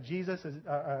sure,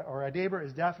 a neighbor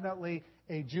is definitely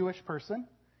a Jewish person.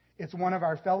 It's one of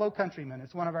our fellow countrymen.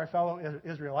 It's one of our fellow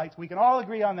Israelites. We can all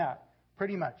agree on that,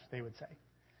 pretty much, they would say.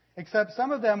 Except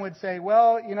some of them would say,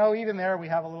 well, even there we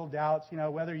have a little doubts,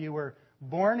 whether you were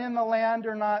born in the land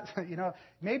or not.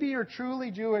 Maybe you're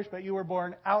truly Jewish, but you were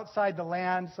born outside the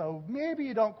land, so maybe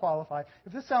you don't qualify.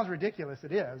 If this sounds ridiculous,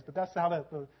 it is, but that's how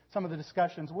some of the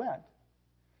discussions went.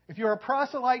 If you're a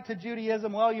proselyte to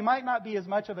Judaism, well, you might not be as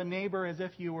much of a neighbor as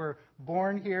if you were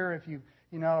born here, if you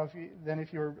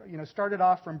were, started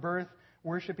off from birth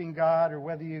worshiping God, or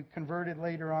whether you converted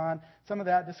later on. Some of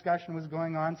that discussion was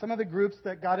going on. Some of the groups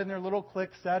that got in their little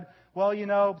cliques said, well,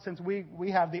 since we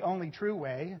have the only true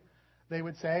way, they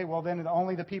would say, well, then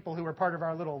only the people who are part of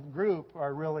our little group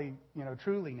are really,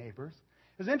 truly neighbors.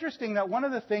 It's interesting that one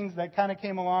of the things that kind of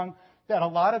came along that a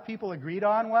lot of people agreed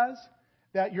on was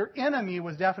that your enemy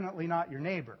was definitely not your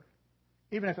neighbor.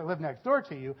 Even if it lived next door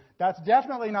to you, that's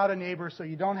definitely not a neighbor, so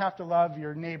you don't have to love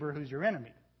your neighbor who's your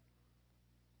enemy.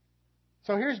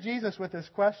 So here's Jesus with this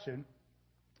question,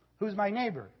 who's my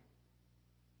neighbor?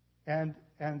 And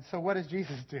so what does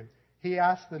Jesus do? He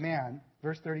asks the man,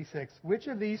 verse 36, which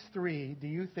of these three do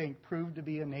you think proved to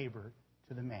be a neighbor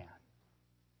to the man?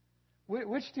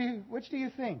 Which do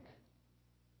you think?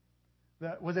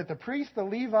 Was it the priest, the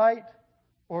Levite,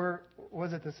 or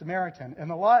was it the Samaritan?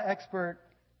 And the law expert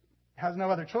has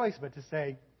no other choice but to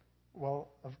say, well,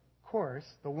 of course,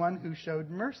 the one who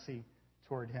showed mercy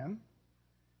toward him.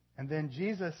 And then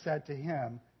Jesus said to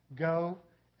him, go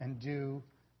and do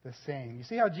the same. You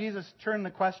see how Jesus turned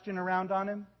the question around on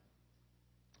him?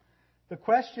 The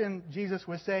question Jesus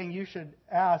was saying you should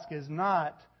ask is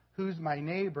not, who's my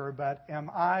neighbor, but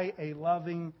am I a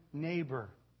loving neighbor?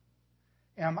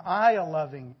 Am I a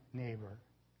loving neighbor?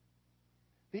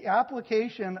 The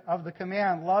application of the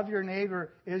command, love your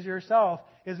neighbor as yourself,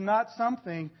 is not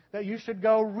something that you should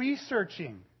go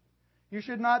researching. You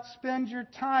should not spend your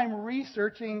time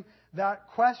researching that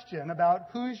question about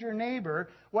who's your neighbor.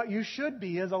 What you should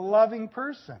be is a loving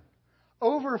person.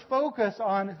 Over-focus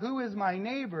on who is my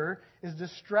neighbor is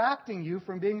distracting you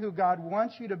from being who God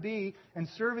wants you to be and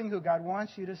serving who God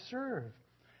wants you to serve.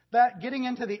 That getting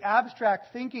into the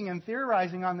abstract thinking and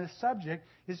theorizing on this subject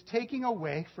is taking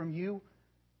away from you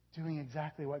doing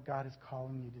exactly what God is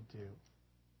calling you to do.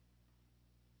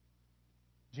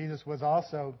 Jesus was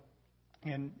also,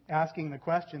 in asking the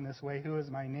question this way, who is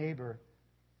my neighbor,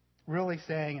 really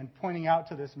saying and pointing out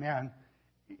to this man,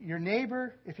 your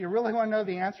neighbor, if you really want to know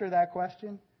the answer to that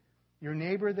question, your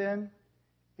neighbor then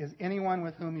is anyone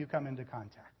with whom you come into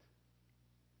contact.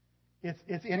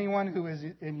 It's anyone who is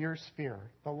in your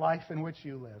sphere, the life in which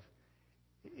you live.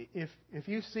 If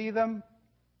you see them,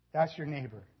 that's your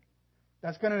neighbor.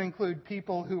 That's going to include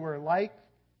people who are like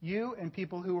you and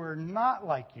people who are not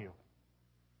like you.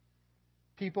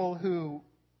 People who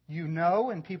you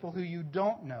know and people who you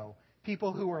don't know.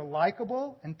 People who are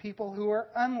likable and people who are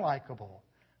unlikable.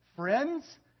 Friends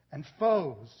and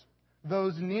foes.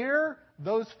 Those near,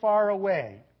 those far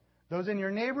away. Those in your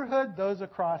neighborhood, those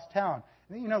across town.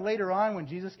 And, later on when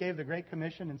Jesus gave the Great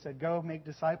Commission and said, go make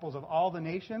disciples of all the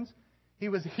nations, he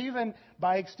was even,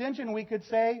 by extension, we could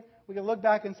look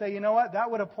back and say, you know what, that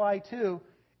would apply to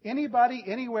anybody,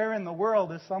 anywhere in the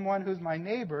world is someone who's my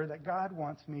neighbor that God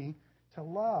wants me to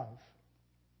love.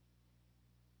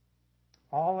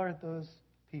 All are those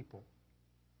people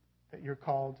that you're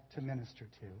called to minister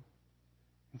to.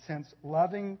 And since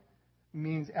loving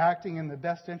means acting in the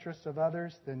best interests of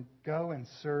others, then go and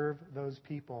serve those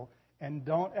people. And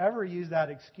don't ever use that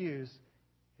excuse,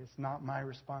 it's not my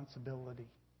responsibility.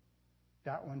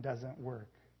 That one doesn't work.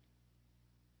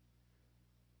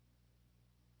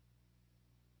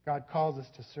 God calls us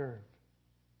to serve.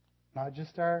 Not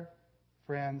just our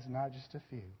friends, not just a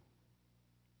few,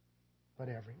 but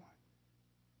everyone.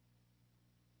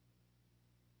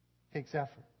 It takes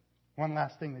effort. One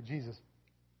last thing that Jesus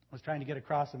was trying to get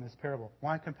across in this parable.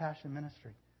 Why compassion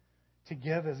ministry? To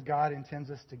give as God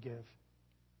intends us to give.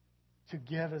 To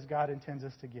give as God intends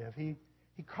us to give. He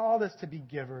called us to be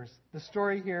givers. The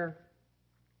story here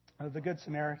of the Good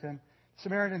Samaritan. The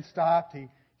Samaritan stopped. He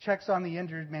checks on the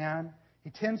injured man. He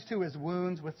tends to his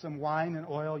wounds with some wine and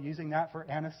oil, using that for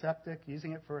antiseptic,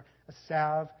 using it for a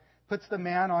salve. Puts the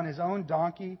man on his own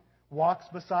donkey, walks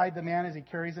beside the man as he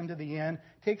carries him to the inn,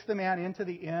 takes the man into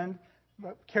the inn,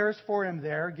 cares for him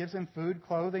there, gives him food,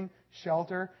 clothing,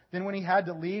 shelter. Then when he had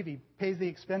to leave, he pays the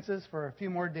expenses for a few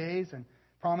more days and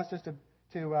promises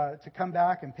to come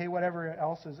back and pay whatever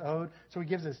else is owed. So he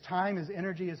gives his time, his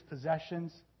energy, his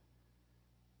possessions.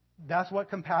 That's what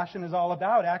compassion is all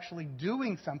about, actually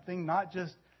doing something, not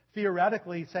just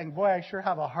theoretically saying, boy, I sure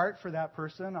have a heart for that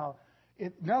person.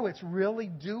 No, it's really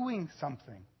doing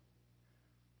something,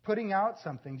 putting out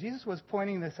something. Jesus was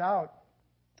pointing this out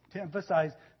to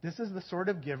emphasize this is the sort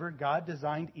of giver God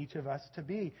designed each of us to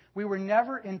be. We were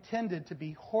never intended to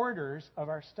be hoarders of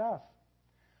our stuff.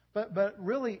 But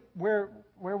really, where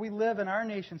we live in our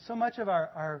nation, so much of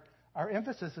our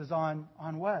emphasis is on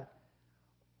what?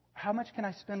 How much can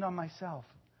I spend on myself?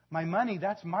 My money,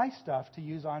 that's my stuff to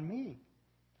use on me.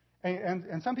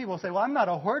 And some people say, well, I'm not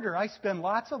a hoarder. I spend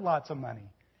lots and lots of money.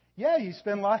 Yeah, you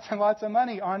spend lots and lots of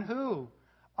money on who?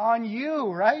 On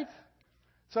you, right?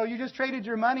 So you just traded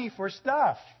your money for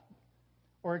stuff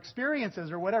or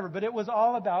experiences or whatever, but it was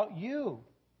all about you.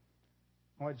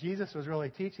 And what Jesus was really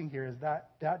teaching here is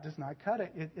that does not cut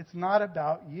it. It's not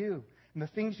about you. And the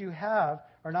things you have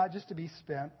are not just to be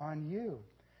spent on you.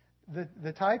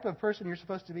 The type of person you're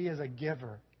supposed to be is a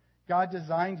giver. God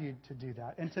designed you to do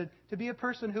that. And to be a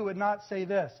person who would not say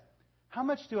this, how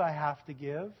much do I have to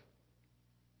give?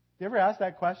 You ever ask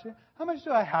that question? How much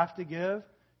do I have to give,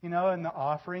 in the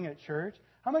offering at church?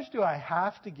 How much do I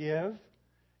have to give,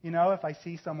 if I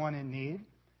see someone in need?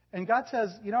 And God says,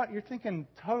 you know what, you're thinking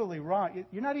totally wrong.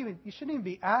 You shouldn't even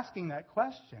be asking that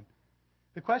question.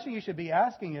 The question you should be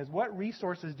asking is, what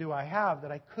resources do I have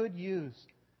that I could use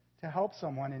to help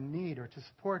someone in need or to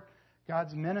support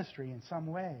God's ministry in some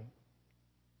way?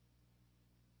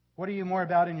 What are you more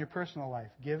about in your personal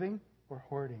life, giving or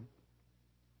hoarding?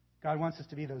 God wants us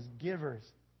to be those givers.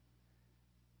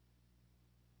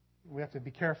 We have to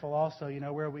be careful also,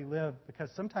 where we live, because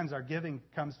sometimes our giving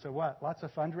comes to what? Lots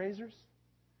of fundraisers.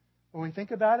 When we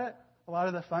think about it, a lot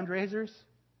of the fundraisers,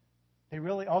 they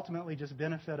really ultimately just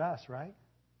benefit us, right?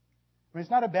 I mean,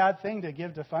 it's not a bad thing to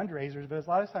give to fundraisers, but a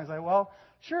lot of times well,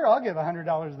 sure, I'll give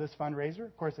 $100 to this fundraiser.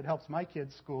 Of course, it helps my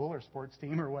kids' school or sports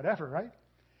team or whatever, right?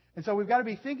 And so we've got to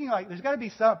be thinking there's got to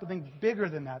be something bigger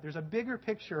than that. There's a bigger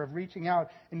picture of reaching out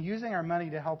and using our money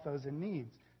to help those in need.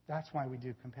 That's why we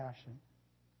do compassion.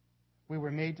 We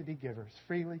were made to be givers,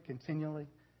 freely, continually,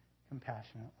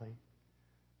 compassionately.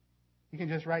 You can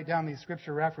just write down these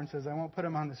scripture references. I won't put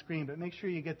them on the screen, but make sure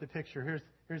you get the picture.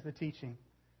 Here's the teaching.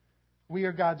 We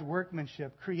are God's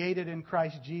workmanship, created in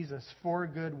Christ Jesus for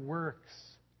good works,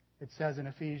 it says in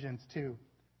Ephesians 2,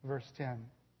 verse 10.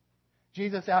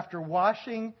 Jesus, after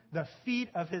washing the feet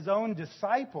of his own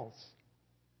disciples,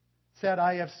 said,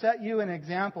 I have set you an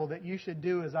example that you should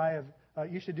do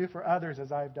for others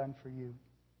as I have done for you.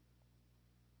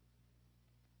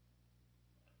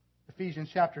 Ephesians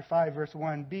chapter 5, verse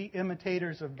 1, be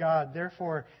imitators of God,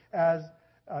 therefore, as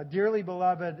dearly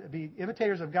beloved, be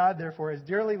imitators of God, therefore, as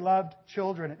dearly loved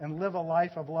children, and live a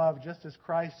life of love, just as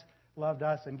Christ loved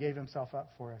us and gave himself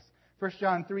up for us. 1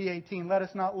 John 3:18, let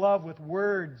us not love with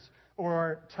words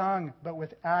or tongue, but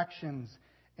with actions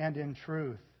and in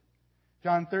truth.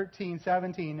 John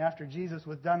 13:17, after Jesus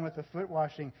was done with the foot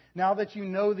washing, now that you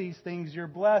know these things, you're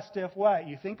blessed if what?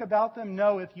 You think about them?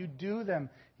 No, if you do them,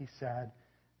 he said.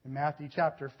 In Matthew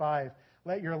chapter 5,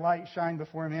 let your light shine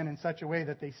before men in such a way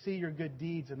that they see your good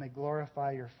deeds and they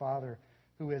glorify your Father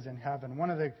who is in heaven. One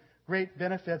of the great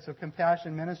benefits of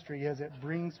compassion ministry is it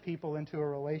brings people into a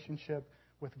relationship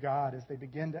with God as they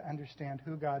begin to understand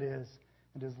who God is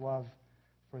and his love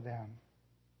for them.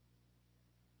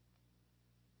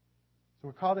 So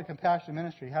we're called to compassion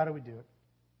ministry. How do we do it?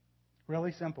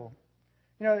 Really simple.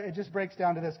 It just breaks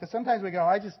down to this, because sometimes we go,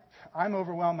 I'm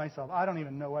overwhelmed myself. I don't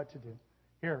even know what to do.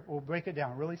 Here, we'll break it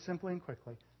down really simply and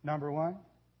quickly. Number one,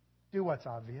 do what's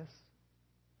obvious.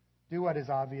 Do what is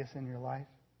obvious in your life.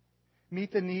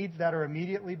 Meet the needs that are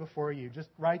immediately before you, just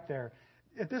right there.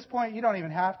 At this point, you don't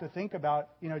even have to think about,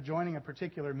 joining a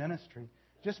particular ministry.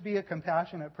 Just be a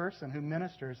compassionate person who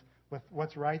ministers with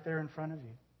what's right there in front of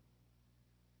you.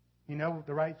 You know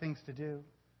the right things to do.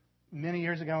 Many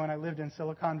years ago when I lived in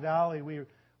Silicon Valley,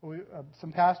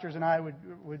 some pastors and I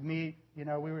would meet. We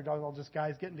were all just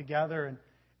guys getting together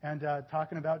and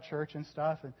talking about church and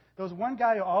stuff. And there was one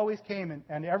guy who always came,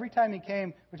 and every time he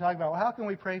came, we talked about, well, how can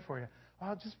we pray for you?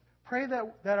 Well, just pray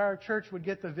that our church would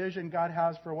get the vision God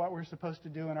has for what we're supposed to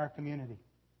do in our community.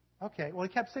 Okay, well, he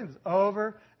kept saying this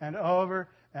over and over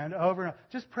and over.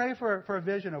 Just pray for a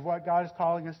vision of what God is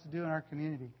calling us to do in our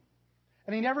community.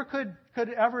 And he never could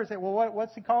ever say, well,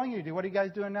 what's he calling you to do? What are you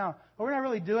guys doing now? Well, we're not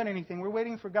really doing anything. We're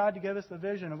waiting for God to give us the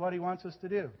vision of what he wants us to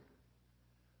do.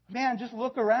 Man, just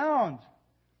look around.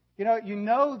 You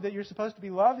know that you're supposed to be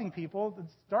loving people.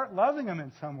 Start loving them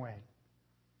in some way.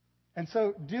 And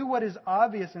so do what is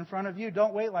obvious in front of you.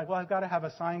 Don't wait like, well, I've got to have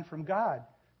a sign from God.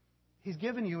 He's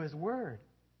given you his word.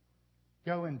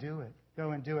 Go and do it.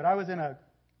 Go and do it. I was in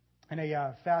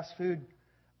a fast food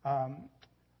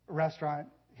restaurant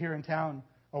here in town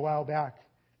a while back.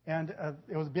 And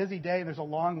it was a busy day. There's a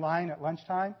long line at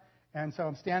lunchtime. And so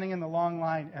I'm standing in the long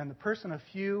line, and the person a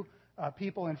few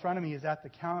people in front of me is at the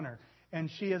counter. And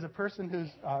she is a person who's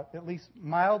at least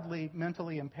mildly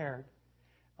mentally impaired.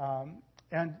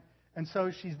 And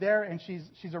so she's there, and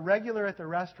she's a regular at the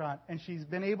restaurant, and she's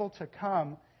been able to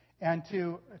come and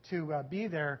to be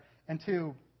there and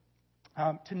to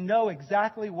know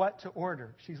exactly what to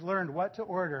order. She's learned what to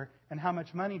order and how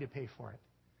much money to pay for it.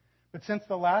 But since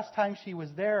the last time she was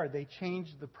there, they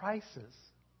changed the prices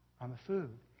on the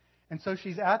food. And so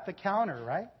she's at the counter,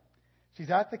 right? She's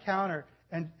at the counter,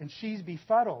 and she's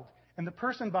befuddled. And the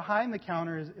person behind the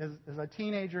counter is a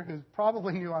teenager who's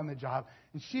probably new on the job,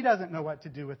 and she doesn't know what to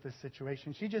do with this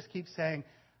situation. She just keeps saying,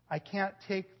 I can't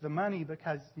take the money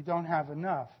because you don't have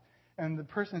enough. And the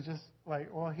person's just like,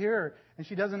 well, here. And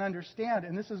she doesn't understand.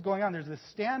 And this is going on. There's this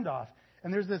standoff.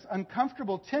 And there's this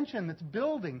uncomfortable tension that's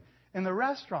building in the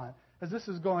restaurant as this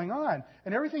is going on.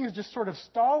 And everything is just sort of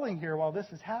stalling here while this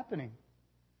is happening.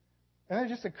 And then it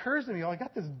just occurs to me, I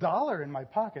got this $1 in my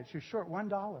pocket. She was short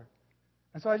 $1.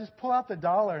 And so I just pull out the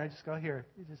 $1 and I just go, here.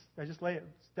 I just lay it,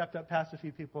 stepped up past a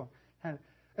few people. And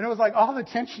it was like all the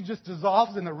tension just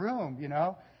dissolves in the room,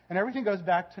 and everything goes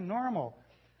back to normal.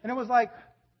 And it was like,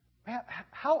 man,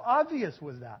 how obvious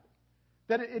was that?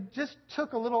 That it just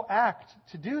took a little act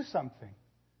to do something.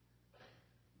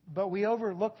 But we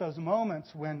overlook those moments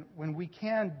when we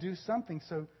can do something.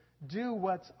 So do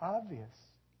what's obvious.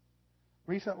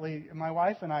 Recently, my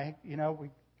wife and I,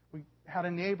 we had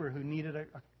a neighbor who needed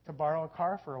to borrow a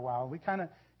car for a while. We kind of,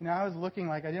 I was looking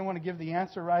like I didn't want to give the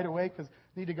answer right away because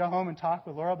I need to go home and talk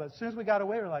with Laura. But as soon as we got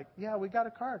away, we're like, yeah, we got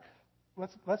a car.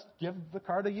 Let's give the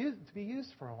car to be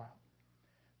used for a while.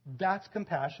 That's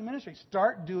compassion ministry.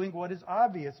 Start doing what is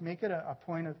obvious. Make it a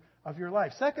point of your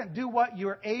life. Second, do what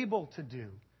you're able to do.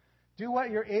 Do what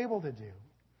you're able to do.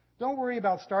 Don't worry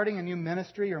about starting a new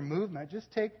ministry or movement.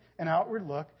 Just take an outward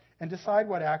look and decide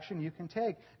what action you can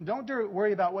take. And don't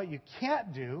worry about what you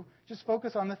can't do. Just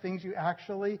focus on the things you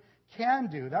actually can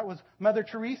do. That was Mother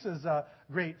Teresa's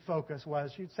great focus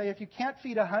was. She'd say, if you can't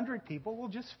feed 100 people, well,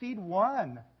 just feed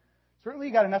one. Certainly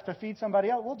you got enough to feed somebody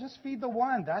else. Well, just feed the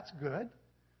one. That's good.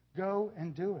 Go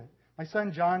and do it. My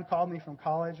son John called me from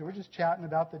college, and we're just chatting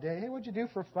about the day. Hey, what'd you do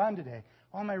for fun today?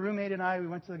 Oh, my roommate and I, we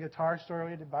went to the guitar store.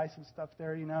 We had to buy some stuff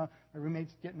there, you know. My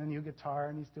roommate's getting a new guitar,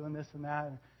 and he's doing this and that.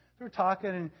 And we were talking,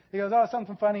 and he goes, oh,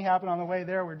 something funny happened on the way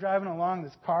there. We're driving along.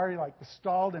 This car, like,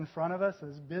 stalled in front of us.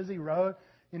 This busy road.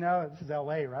 You know, this is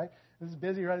L.A., right? This is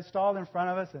busy road. It stalled in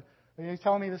front of us. And he's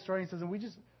telling me the story. He says, and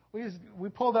we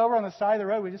pulled over on the side of the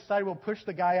road. We decided we'll push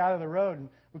the guy out of the road. And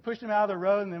we pushed him out of the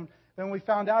road, and then we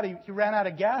found out he ran out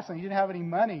of gas and he didn't have any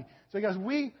money. So he goes,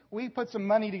 we put some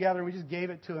money together and we just gave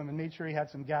it to him and made sure he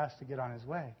had some gas to get on his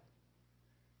way.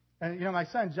 And, you know, my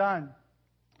son John,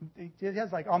 he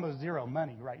has like almost zero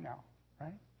money right now,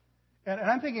 right? And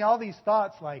I'm thinking all these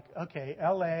thoughts like, okay,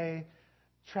 L.A.,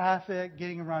 traffic,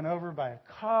 getting run over by a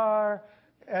car.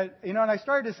 And I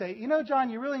started to say, you know,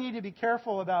 John, you really need to be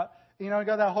careful about, you know,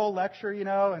 go that whole lecture, you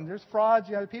know, and there's frauds,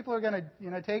 you know, people are going to, you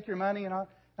know, take your money and all.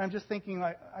 And I'm just thinking,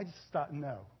 like, I just thought,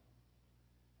 no.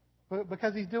 But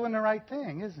because he's doing the right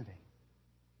thing, isn't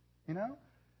he? You know?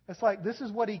 It's like, this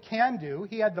is what he can do.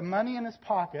 He had the money in his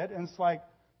pocket, and it's like,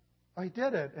 oh, he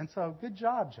did it. And so, good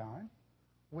job, John.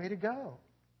 Way to go.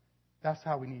 That's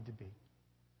how we need to be.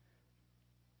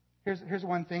 Here's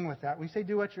one thing with that. We say,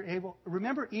 do what you're able.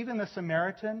 Remember, even the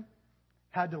Samaritan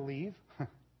had to leave.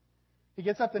 He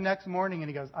gets up the next morning and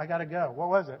he goes, I got to go. What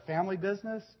was it? Family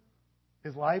business?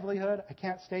 His livelihood? I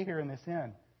can't stay here in this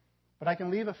inn. But I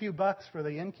can leave a few bucks for the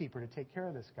innkeeper to take care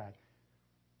of this guy.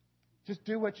 Just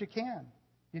do what you can.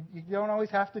 You don't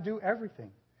always have to do everything.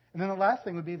 And then the last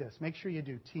thing would be this. Make sure you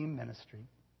do team ministry.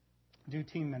 Do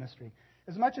team ministry.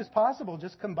 As much as possible,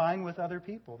 just combine with other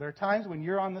people. There are times when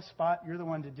you're on the spot, you're the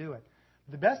one to do it.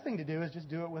 The best thing to do is just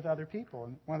do it with other people.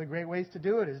 And one of the great ways to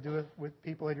do it is do it with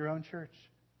people at your own church.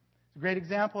 A great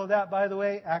example of that, by the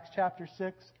way, Acts chapter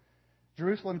 6.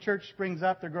 Jerusalem church springs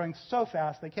up. They're growing so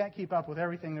fast, they can't keep up with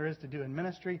everything there is to do in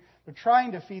ministry. They're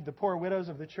trying to feed the poor widows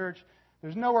of the church.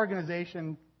 There's no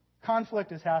organization.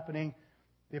 Conflict is happening.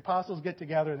 The apostles get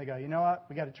together and they go, you know what?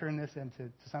 We've got to turn this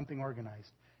into something organized.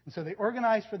 And so they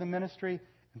organize for the ministry,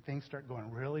 and things start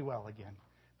going really well again.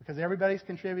 Because everybody's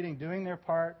contributing, doing their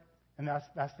part, and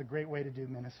that's the great way to do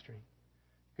ministry.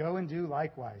 Go and do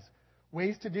likewise.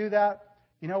 Ways to do that,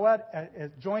 you know what?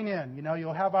 Join in. You know,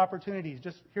 you'll have opportunities.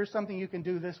 Just here's something you can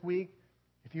do this week.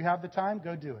 If you have the time,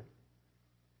 go do it.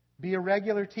 Be a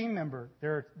regular team member.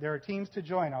 There are teams to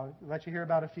join. I'll let you hear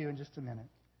about a few in just a minute.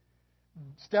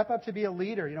 Step up to be a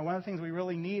leader. You know, one of the things we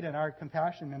really need in our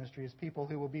compassion ministry is people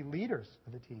who will be leaders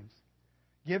of the teams.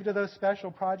 Give to those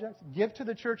special projects. Give to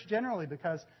the church generally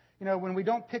because, you know, when we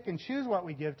don't pick and choose what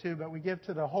we give to, but we give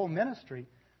to the whole ministry,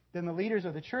 then the leaders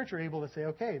of the church are able to say,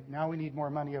 okay, now we need more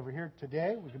money over here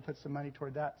today. We can put some money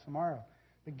toward that tomorrow.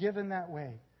 But give in that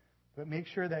way. But make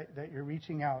sure that you're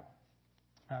reaching out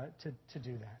to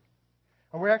do that.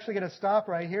 Well, we're actually going to stop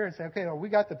right here and say, okay, well, we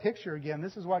got the picture again.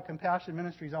 This is what compassion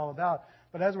ministry is all about.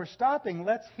 But as we're stopping,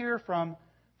 let's hear from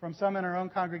some in our own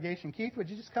congregation. Keith, would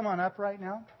you just come on up right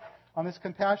now on this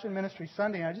Compassion Ministry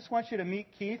Sunday? And I just want you to meet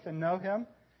Keith and know him.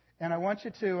 And I want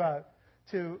you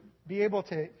to be able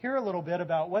to hear a little bit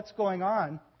about what's going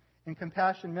on in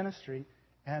compassion ministry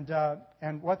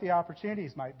and what the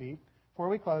opportunities might be. Before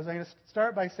we close, I'm going to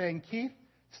start by saying Keith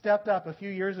stepped up a few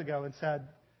years ago and said,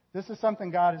 this is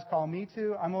something God has called me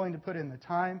to. I'm willing to put in the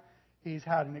time. He's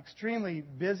had an extremely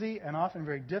busy and often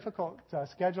very difficult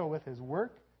schedule with his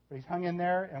work, but he's hung in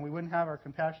there, and we wouldn't have our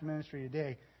compassion ministry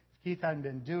today if Keith hadn't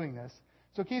been doing this.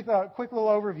 So, Keith, a quick little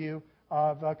overview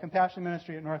of compassion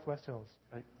ministry at Northwest Hills.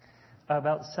 Right.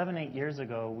 About 7-8 years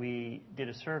ago, we did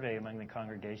a survey among the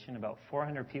congregation. About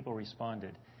 400 people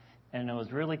responded. And it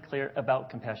was really clear about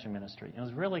compassion ministry. It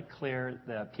was really clear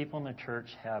that people in the church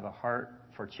have a heart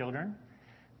for children.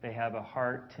 They have a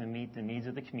heart to meet the needs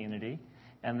of the community,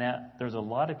 and that there's a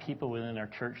lot of people within our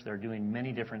church that are doing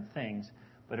many different things,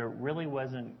 but it really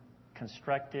wasn't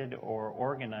constructed or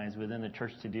organized within the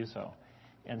church to do so.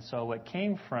 And so what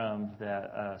came from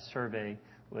that survey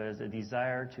was a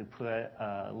desire to put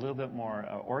a little bit more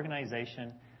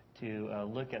organization, to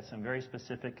look at some very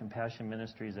specific compassion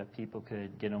ministries that people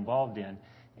could get involved in,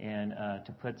 and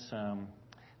to put some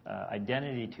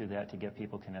identity to that to get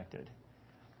people connected.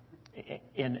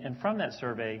 And from that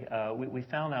survey, we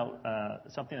found out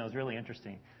something that was really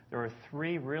interesting. There were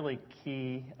 3 really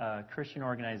key Christian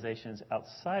organizations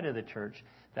outside of the church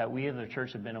that we as the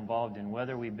church have been involved in,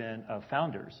 whether we've been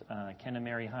founders, Ken and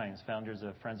Mary Hines, founders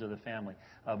of Friends of the Family,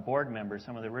 board members,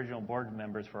 some of the original board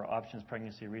members for Options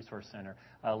Pregnancy Resource Center,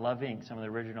 Love Inc., some of the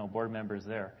original board members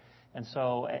there. And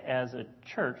so as a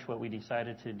church, what we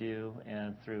decided to do,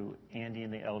 and through Andy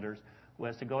and the elders,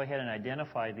 was to go ahead and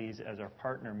identify these as our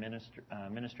partner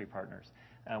ministry partners,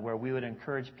 where we would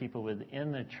encourage people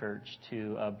within the church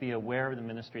to be aware of the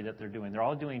ministry that they're doing. They're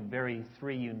all doing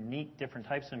three unique different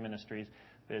types of ministries,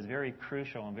 but it's very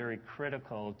crucial and very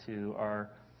critical to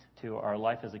our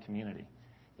life as a community.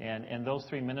 And those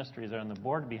three ministries are on the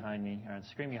board behind me, or on the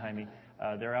screen behind me.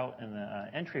 They're out in the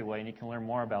entryway, and you can learn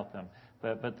more about them.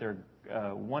 But they're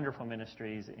wonderful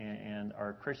ministries, and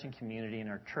our Christian community and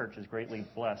our church is greatly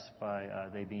blessed by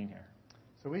they being here.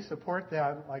 So we support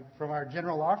that, like from our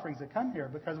general offerings that come here,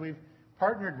 because we've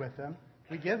partnered with them.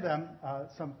 We give them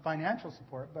some financial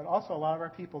support, but also a lot of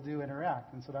our people do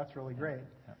interact, and so that's really great.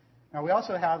 Yeah. Now, we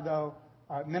also have, though,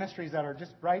 ministries that are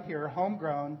just right here,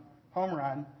 homegrown, home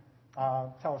run.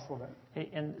 Tell us a little bit. Hey,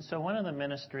 and so one of the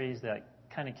ministries that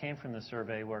kind of came from the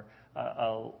survey where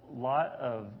a lot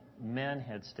of men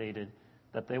had stated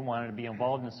that they wanted to be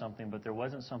involved in something, but there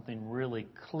wasn't something really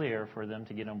clear for them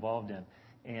to get involved in.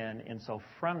 And so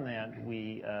from that,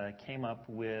 we came up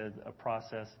with a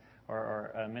process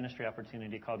or a ministry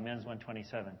opportunity called Men's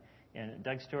 127. And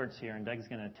Doug Stewart's here, and Doug's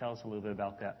going to tell us a little bit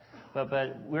about that.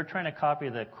 But we're trying to copy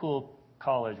the cool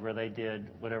college where they did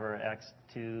whatever Acts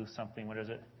 2 something. What is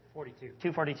it?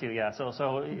 242, yeah.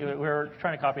 So we're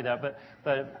trying to copy that.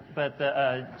 But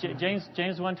James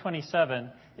 1:27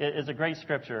 is a great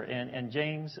scripture, and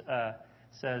James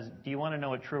says, "Do you want to know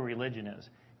what true religion is?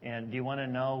 And do you want to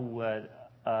know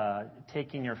what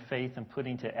taking your faith and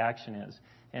putting to action is?"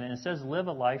 And it says, "Live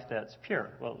a life that's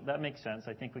pure." Well, that makes sense.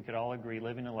 I think we could all agree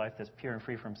living a life that's pure and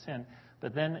free from sin.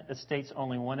 But then it states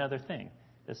only one other thing.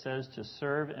 It says to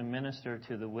serve and minister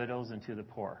to the widows and to the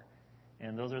poor.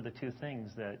 And those are the two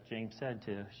things that James said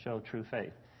to show true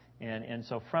faith. And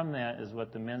so from that is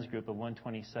what the men's group of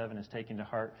 127 is taking to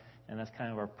heart, and that's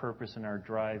kind of our purpose and our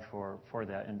drive for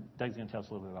that. And Doug's going to tell us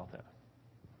a little bit about that.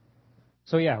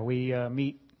 So yeah, we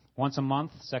meet once a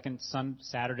month, second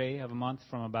Saturday of a month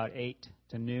from about 8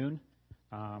 to noon.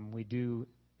 We do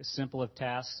as simple of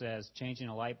tasks as changing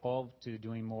a light bulb to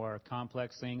doing more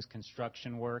complex things,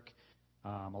 construction work,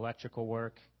 electrical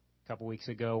work. A couple weeks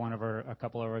ago, a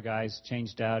couple of our guys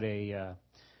changed out a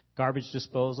garbage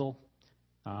disposal.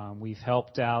 We've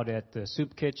helped out at the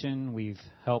soup kitchen. We've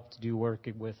helped do work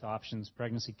with Options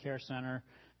Pregnancy Care Center.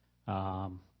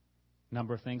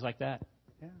 Number of things like that.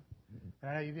 Yeah.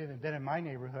 And I know you've even been in my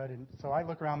neighborhood, and so I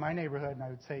look around my neighborhood and I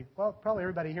would say, well, probably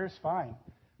everybody here is fine.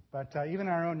 But even in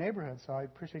our own neighborhood, so I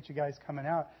appreciate you guys coming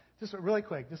out. Just really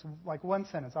quick, just like one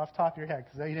sentence off the top of your head,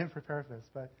 because you didn't prepare for this,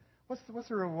 but what's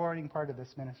the rewarding part of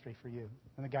this ministry for you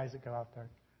and the guys that go out there?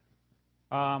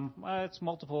 It's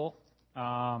multiple.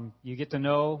 You get to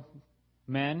know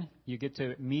men. You get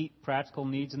to meet practical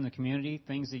needs in the community,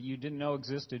 things that you didn't know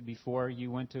existed before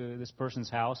you went to this person's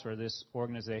house or this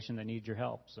organization that needs your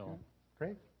help. So, yeah.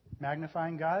 Great.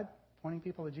 Magnifying God, pointing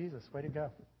people to Jesus. Way to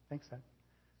go. Thanks, Ed.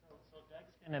 So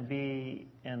Doug's going to be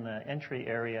in the entry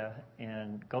area,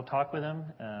 and go talk with him.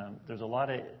 There's a lot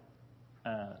of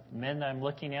men that I'm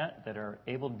looking at that are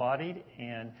able-bodied,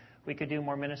 and we could do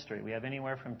more ministry. We have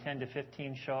anywhere from 10 to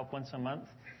 15 show up once a month,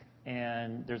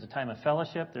 and there's a time of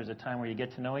fellowship, there's a time where you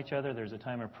get to know each other, there's a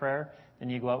time of prayer, then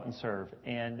you go out and serve.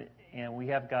 And we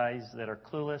have guys that are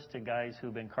clueless to guys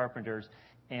who've been carpenters,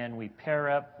 and we pair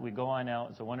up, we go on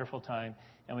out, it's a wonderful time,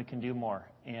 and we can do more,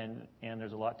 and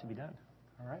there's a lot to be done.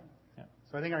 All right.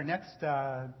 So I think our next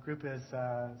group is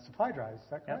supply drives. Is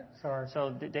that correct? Yep. So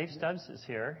Dave Stubbs is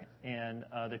here, and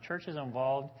the church is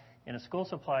involved in a school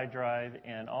supply drive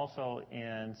and also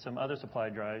in some other supply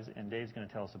drives, and Dave's going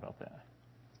to tell us about that.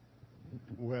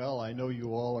 Well, I know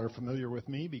you all are familiar with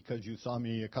me because you saw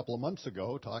me a couple of months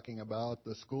ago talking about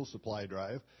the school supply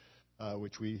drive,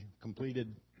 which we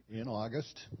completed in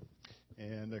August.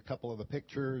 And a couple of the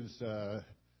pictures,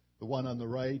 the one on the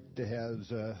right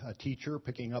has a teacher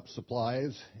picking up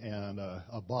supplies and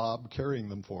a Bob carrying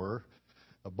them for her.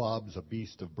 A Bob's a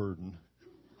beast of burden.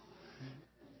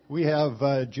 We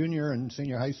have junior and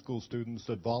senior high school students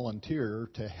that volunteer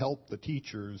to help the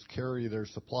teachers carry their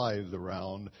supplies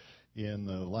around in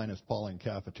the Linus Pauling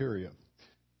cafeteria.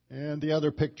 And the other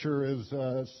picture is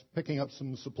picking up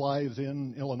some supplies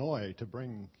in Illinois to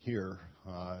bring here.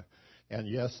 And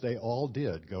yes, they all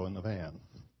did go in the van.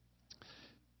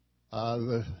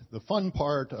 The fun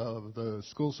part of the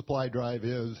school supply drive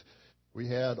is we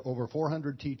had over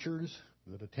 400 teachers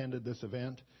that attended this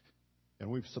event, and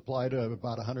we've supplied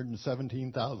about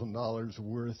 $117,000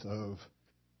 worth of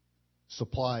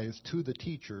supplies to the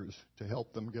teachers to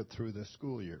help them get through this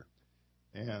school year.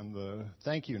 And the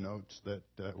thank you notes that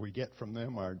we get from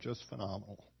them are just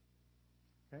phenomenal.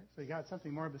 Okay, so you got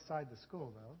something more beside the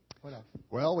school, though. What else?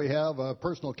 Well, we have a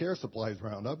personal care supplies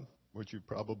roundup. which you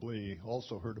probably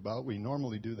also heard about. We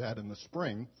normally do that in the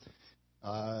spring.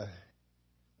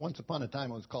 Once upon a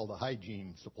time, it was called the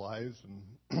hygiene supplies,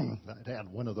 and it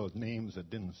had one of those names that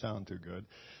didn't sound too good.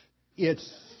 It's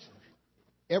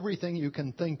everything you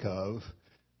can think of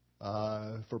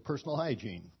for personal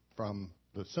hygiene, from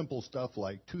the simple stuff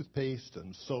like toothpaste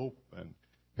and soap and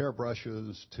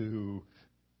hairbrushes to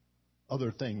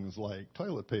other things like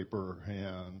toilet paper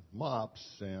and mops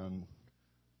and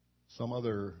some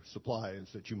other supplies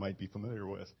that you might be familiar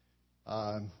with.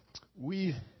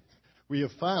 We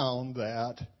have found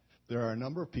that there are a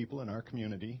number of people in our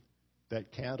community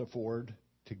that can't afford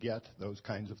to get those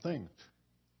kinds of things.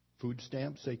 Food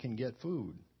stamps, they can get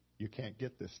food. You can't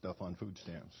get this stuff on food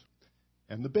stamps.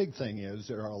 And the big thing is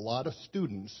there are a lot of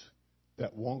students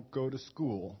that won't go to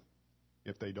school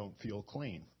if they don't feel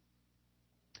clean.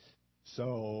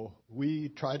 So we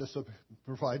try to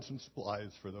provide some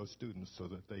supplies for those students so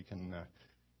that they can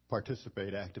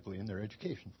participate actively in their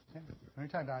education. Yeah. We're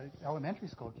talking about elementary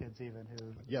school kids even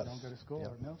who Yes. don't go to school, Yeah.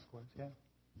 or middle schoolers. Yeah.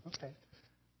 Okay.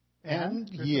 And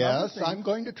there's some yes, other I'm things.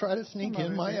 going to try to sneak Some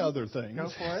in my things. other things. Go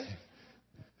for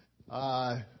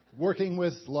it. Working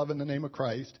with Love in the Name of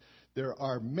Christ, there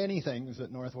are many things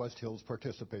that Northwest Hills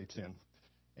participates in,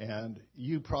 and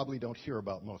you probably don't hear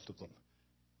about most of them.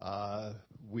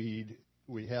 We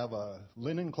have a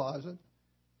linen closet.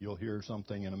 You'll hear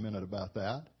something in a minute about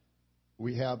that.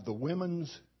 We have the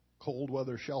Women's Cold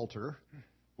Weather Shelter,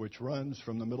 which runs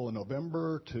from the middle of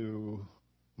November to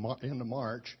into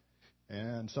March,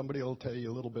 and somebody will tell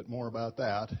you a little bit more about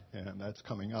that, and that's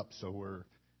coming up, so we're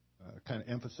kind of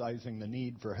emphasizing the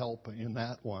need for help in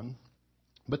that one.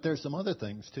 But there's some other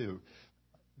things, too.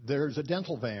 There's a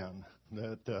dental van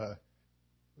that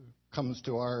comes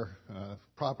to our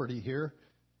property here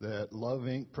that Love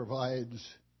Inc. provides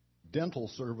dental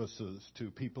services to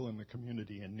people in the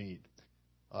community in need.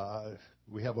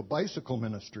 We have a bicycle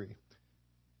ministry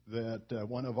that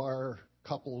one of our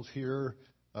couples here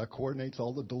coordinates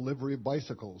all the delivery of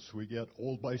bicycles. We get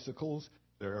old bicycles.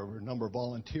 There are a number of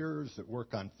volunteers that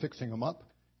work on fixing them up,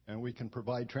 and we can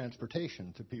provide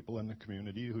transportation to people in the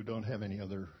community who don't have any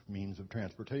other means of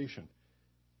transportation.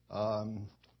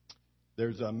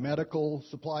 There's a medical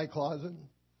supply closet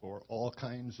for all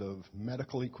kinds of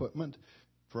medical equipment,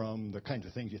 from the kinds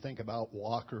of things you think about,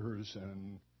 walkers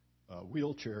and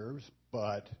wheelchairs,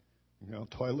 but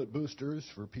toilet boosters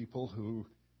for people who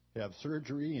have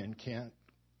surgery and can't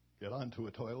get onto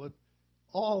a toilet,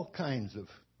 all kinds of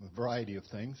variety of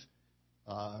things.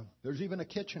 There's even a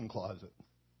kitchen closet,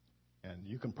 and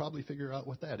you can probably figure out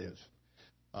what that is.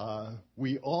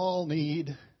 We all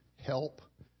need help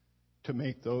to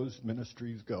make those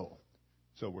ministries go.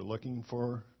 So we're looking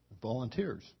for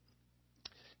volunteers.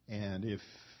 And if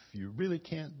you really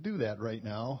can't do that right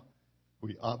now,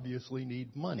 we obviously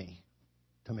need money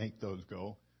to make those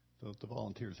go so that the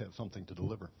volunteers have something to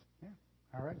deliver. Yeah.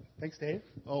 All right. Thanks, Dave.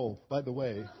 Oh, by the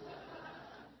way,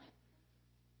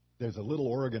 there's a little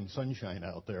Oregon sunshine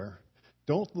out there.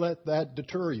 Don't let that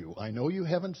deter you. I know you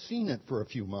haven't seen it for a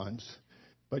few months,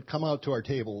 but come out to our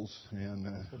tables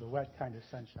and... So the wet kind of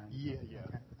sunshine. Yeah.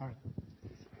 Okay. All right.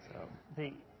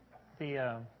 So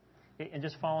and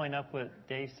just following up what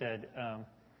Dave said,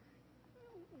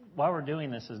 why we're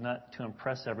doing this is not to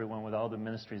impress everyone with all the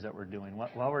ministries that we're doing. Why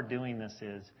we're doing this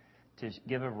is to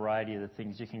give a variety of the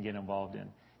things you can get involved in.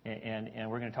 And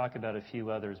we're going to talk about a few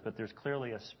others, but there's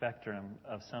clearly a spectrum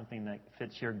of something that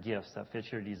fits your gifts, that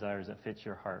fits your desires, that fits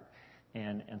your heart.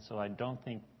 And so I don't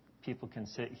think people can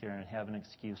sit here and have an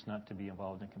excuse not to be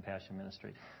involved in compassion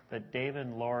ministry. But Dave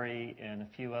and Lori and a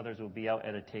few others will be out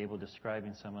at a table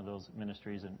describing some of those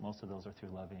ministries, and most of those are through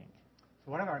Love Inc. So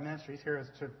one of our ministries here is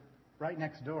right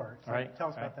next door. So tell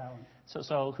us about that one.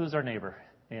 So who's our neighbor?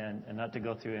 And not to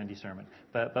go through Andy's sermon,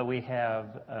 but we have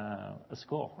a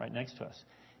school right next to us.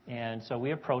 And so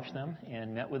we approached them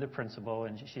and met with the principal,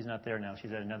 and she's not there now.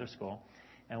 She's at another school.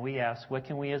 And we asked, what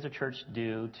can we as a church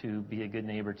do to be a good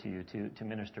neighbor to you, to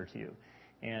minister to you?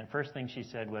 And first thing she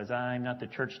said was, I'm not the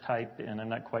church type, and I'm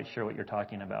not quite sure what you're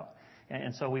talking about.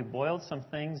 And so we boiled some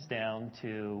things down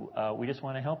to, we just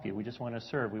want to help you. We just want to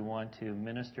serve. We want to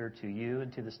minister to you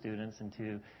and to the students and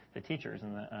to the teachers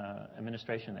and the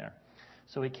administration there.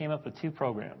 So we came up with 2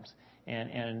 programs,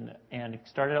 and it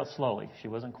started out slowly. She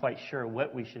wasn't quite sure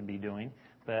what we should be doing,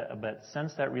 but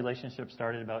since that relationship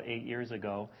started about 8 years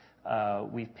ago,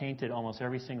 we've painted almost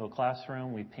every single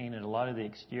classroom. We've painted a lot of the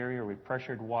exterior. We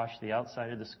pressured washed the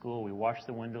outside of the school. We wash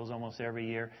the windows almost every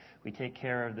year. We take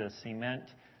care of the cement.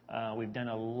 We've done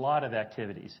a lot of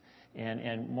activities.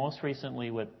 And most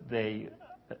recently, what they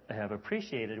have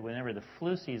appreciated, whenever the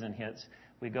flu season hits,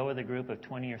 We go with a group of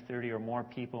 20 or 30 or more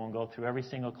people and go through every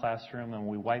single classroom, and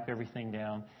we wipe everything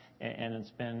down. And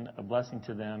it's been a blessing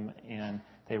to them. And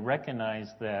they recognize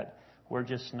that we're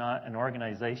just not an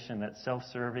organization that's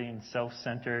self-serving,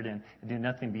 self-centered, and do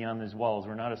nothing beyond these walls.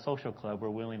 We're not a social club.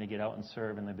 We're willing to get out and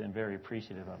serve, and they've been very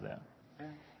appreciative of that.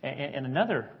 Yeah. And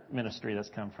another ministry that's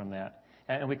come from that,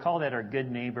 and we call that our Good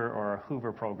Neighbor or our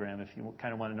Hoover program, if you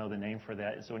kind of want to know the name for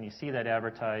that. So when you see that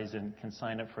advertised and can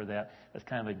sign up for that, that's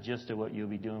kind of a gist of what you'll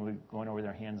be doing. We're going over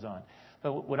their hands-on.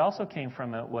 But what also came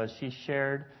from it was she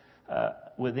shared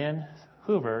within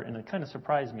Hoover, and it kind of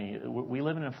surprised me. We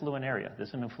live in an affluent area. This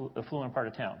is an affluent part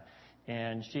of town.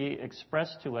 And she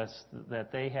expressed to us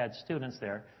that they had students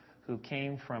there who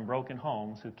came from broken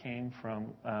homes, who came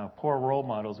from poor role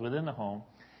models within the home.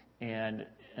 And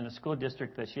in a school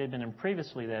district that she had been in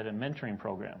previously, they had a mentoring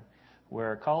program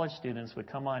where college students would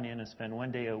come on in and spend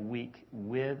one day a week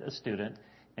with a student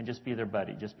and just be their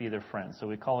buddy, just be their friend. So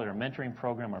we call it our mentoring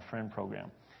program, our friend program.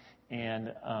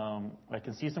 And I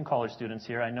can see some college students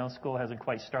here. I know school hasn't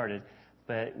quite started,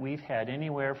 but we've had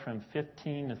anywhere from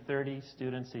 15 to 30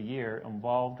 students a year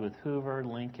involved with Hoover,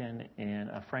 Lincoln,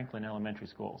 and Franklin elementary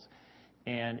schools.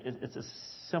 And it's a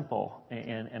simple,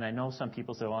 and I know some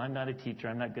people say, well, I'm not a teacher,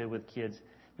 I'm not good with kids.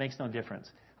 Makes no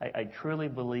difference. I truly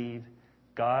believe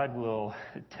God will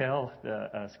tell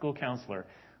the school counselor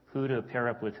who to pair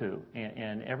up with who.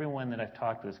 And everyone that I've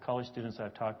talked with, college students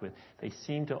I've talked with, they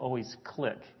seem to always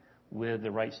click with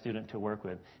the right student to work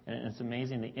with. And it's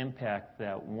amazing the impact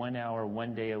that 1 hour,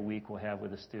 1 day a week will have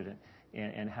with a student,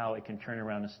 and how it can turn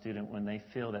around a student when they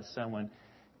feel that someone,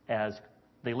 as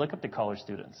they look up to college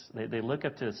students, they look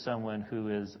up to someone who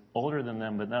is older than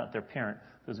them but not their parent,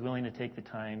 who's willing to take the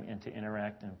time and to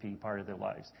interact and be part of their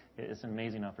lives. It's an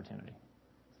amazing opportunity.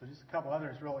 So just a couple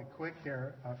others really quick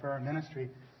here for our ministry.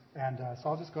 And so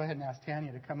I'll just go ahead and ask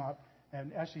Tanya to come up.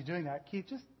 And as she's doing that, Keith,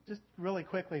 just really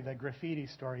quickly, the graffiti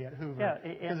story at Hoover,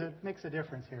 because it makes a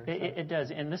difference here. It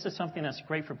does, and this is something that's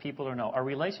great for people to know. Our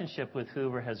relationship with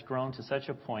Hoover has grown to such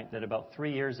a point that about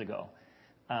 3 years ago,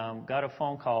 got a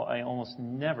phone call. I almost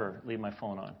never leave my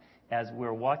phone on. As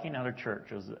we're walking out of church,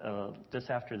 it was just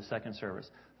after the second service,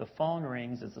 the phone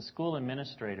rings. It's the school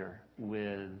administrator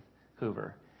with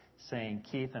Hoover saying,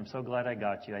 Keith, I'm so glad I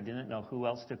got you. I didn't know who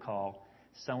else to call.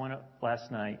 Someone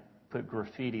last night put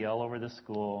graffiti all over the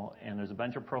school, and there's a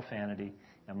bunch of profanity.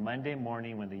 And Monday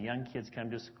morning, when the young kids come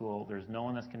to school, there's no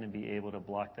one that's going to be able to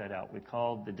block that out. We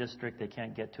called the district. They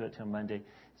can't get to it till Monday.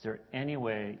 Is there any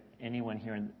way anyone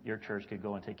here in your church could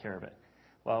go and take care of it?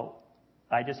 Well,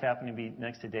 I just happened to be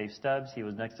next to Dave Stubbs. He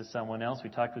was next to someone else. We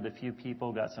talked with a few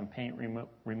people, got some paint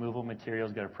removal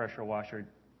materials, got a pressure washer,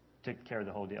 took care of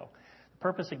the whole deal. The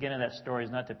purpose, again, of that story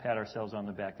is not to pat ourselves on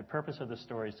the back. The purpose of the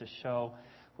story is to show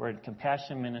we're in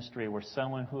compassion ministry, where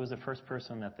someone who was the first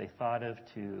person that they thought of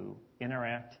to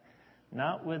interact,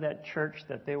 not with that church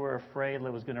that they were afraid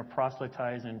that was going to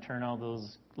proselytize and turn all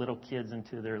those little kids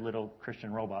into their little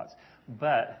Christian robots,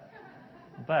 but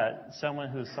someone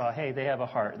who saw, hey, they have a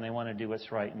heart and they want to do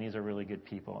what's right, and these are really good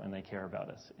people and they care about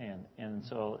us. And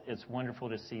so it's wonderful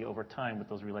to see over time what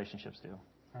those relationships do.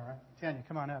 All right. Tanya,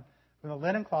 come on up. With the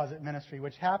Linen Closet Ministry,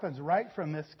 which happens right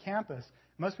from this campus.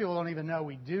 Most people don't even know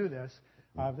we do this.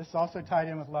 This is also tied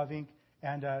in with Love Inc.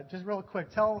 And just real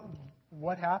quick, tell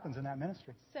what happens in that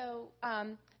ministry. So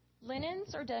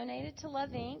linens are donated to Love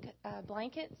Inc.,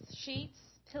 blankets, sheets,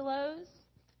 pillows,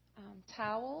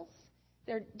 towels.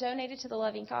 They're donated to the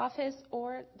Love Inc. office,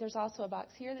 or there's also a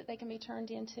box here that they can be turned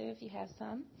into if you have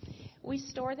some. We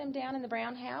store them down in the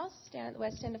Brown House, down at the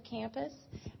west end of campus.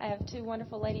 I have two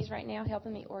wonderful ladies right now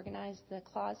helping me organize the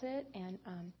closet, and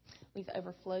we've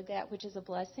overflowed that, which is a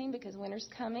blessing because winter's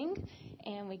coming,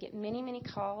 and we get many, many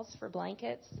calls for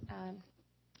blankets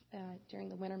during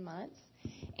the winter months.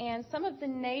 And some of the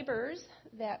neighbors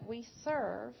that we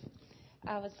serve,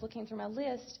 I was looking through my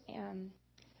list,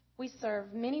 we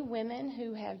serve many women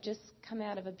who have just come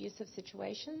out of abusive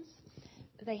situations.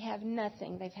 They have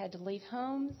nothing. They've had to leave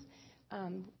homes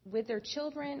with their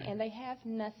children, and they have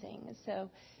nothing. So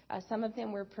some of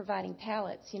them we're providing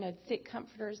pallets, thick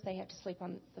comforters. They have to sleep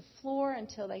on the floor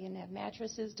until they can have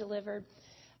mattresses delivered.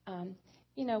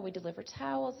 We deliver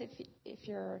towels if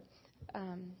you're,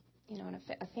 in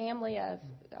a family of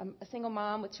a single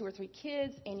mom with 2 or 3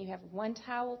 kids, and you have one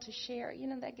towel to share.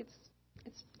 That gets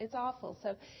it's awful.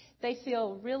 So they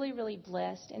feel really, really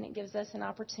blessed, and it gives us an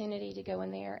opportunity to go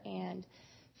in there and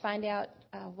find out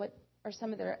what are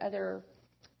some of their other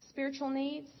spiritual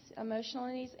needs, emotional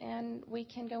needs, and we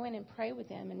can go in and pray with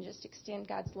them and just extend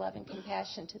God's love and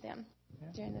compassion to them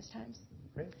during those times.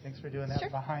 Great. Thanks for doing that Sure.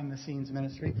 behind-the-scenes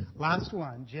ministry. Last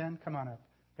one. Jen, come on up.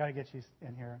 Got to get you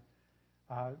in here.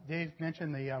 Dave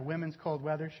mentioned the women's cold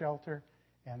weather shelter,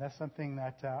 and that's something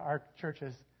that our church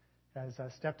has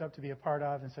stepped up to be a part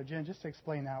of. And so, Jen, just to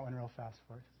explain that one real fast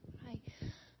for us.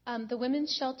 Hi. The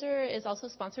women's shelter is also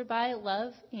sponsored by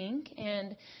Love Inc.,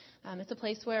 and it's a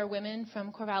place where women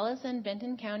from Corvallis and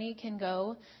Benton County can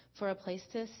go for a place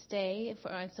to stay.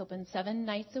 It's open 7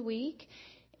 nights a week,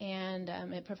 and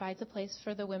it provides a place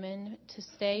for the women to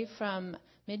stay from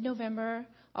mid-November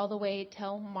all the way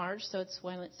till March, so it's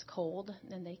when it's cold,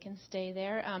 and they can stay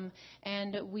there.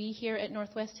 And we here at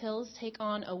Northwest Hills take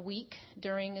on a week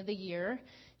during the year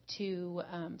to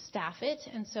staff it,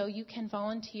 and so you can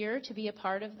volunteer to be a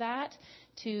part of that,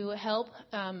 to help.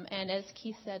 And as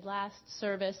Keith said last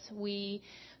service, we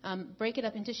break it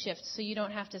up into shifts, so you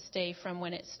don't have to stay from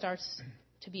when it starts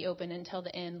to be open until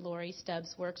the end. Lori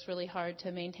Stubbs works really hard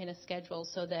to maintain a schedule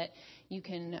so that you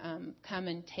can come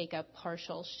and take a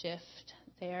partial shift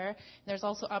there. There's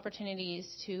also opportunities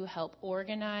to help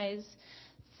organize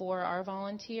for our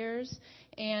volunteers.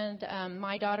 And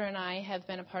my daughter and I have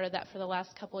been a part of that for the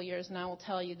last couple of years, and I will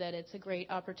tell you that it's a great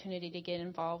opportunity to get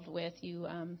involved with. You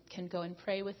can go and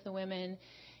pray with the women,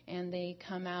 and they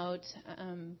come out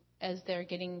as they're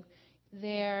getting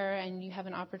there, and you have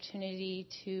an opportunity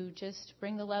to just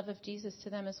bring the love of Jesus to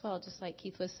them as well, just like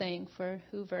Keith was saying for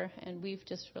Hoover, and we've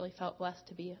just really felt blessed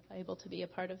to be able to be a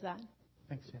part of that.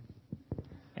 Thanks, Jen.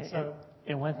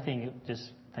 And one thing,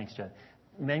 thanks, Judd.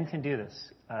 Men can do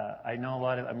this. I know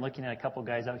I'm looking at a couple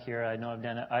guys out here. I know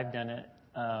I've done it.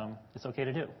 It's okay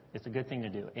to do. It's a good thing to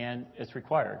do. And it's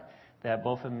required that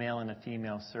both a male and a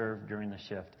female serve during the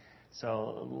shift.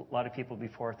 So a lot of people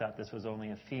before thought this was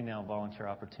only a female volunteer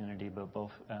opportunity, but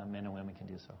both men and women can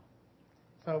do so.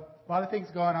 So a lot of things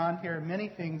going on here, many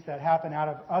things that happen out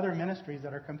of other ministries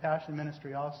that are compassion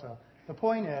ministry also. The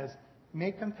point is,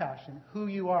 make compassion who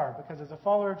you are, because as a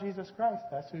follower of Jesus Christ,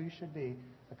 that's who you should be,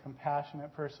 a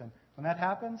compassionate person. When that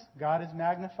happens, God is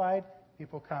magnified,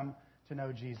 people come to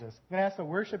know Jesus. I'm going to ask the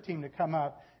worship team to come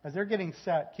up. As they're getting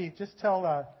set, Keith, just tell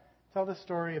the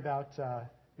story about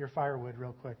your firewood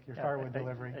real quick, firewood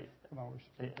delivery. Come on,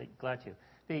 worship team. Glad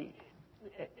to.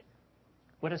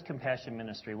 What is compassion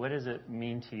ministry? What does it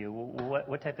mean to you?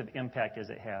 What type of impact does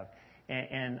it have?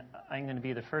 And I'm going to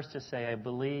be the first to say I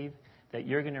believe that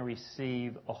you're going to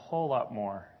receive a whole lot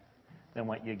more than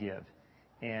what you give.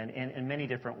 And in many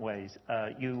different ways.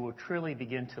 You will truly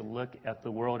begin to look at the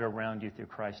world around you through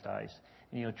Christ's eyes.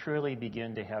 And you'll truly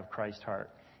begin to have Christ's heart.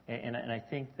 And I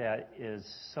think that is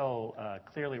so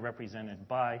clearly represented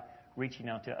by reaching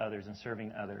out to others and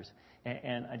serving others.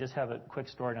 And I just have a quick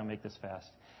story, and I'll make this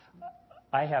fast.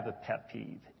 I have a pet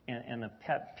peeve. And the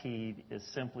pet peeve is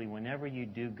simply whenever you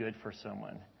do good for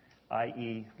someone,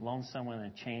 i.e., loan someone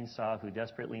a chainsaw who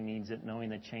desperately needs it, knowing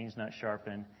the chain's not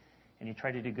sharpened, and you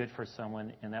try to do good for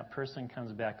someone, and that person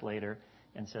comes back later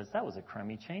and says, that was a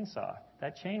crummy chainsaw.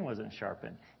 That chain wasn't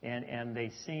sharpened. And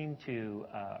they seem to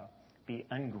be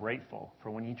ungrateful for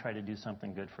when you try to do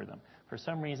something good for them. For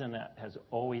some reason, that has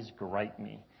always griped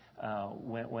me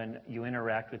when you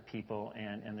interact with people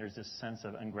and there's this sense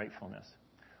of ungratefulness.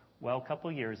 Well, a couple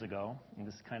of years ago, and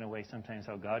this is kind of way sometimes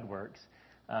how God works,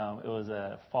 it was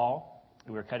a fall.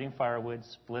 We were cutting firewood,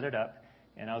 split it up,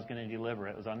 and I was going to deliver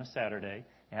it. It was on a Saturday.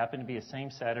 It happened to be the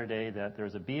same Saturday that there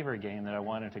was a Beaver game that I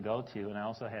wanted to go to, and I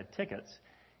also had tickets.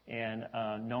 And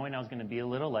knowing I was going to be a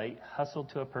little late, hustled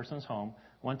to a person's home,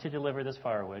 went to deliver this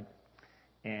firewood,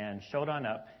 and showed on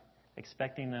up,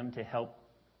 expecting them to help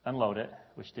unload it,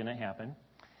 which didn't happen,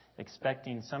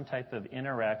 expecting some type of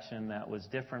interaction that was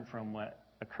different from what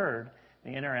occurred.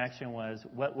 The interaction was,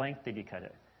 what length did you cut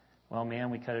it? Well, ma'am,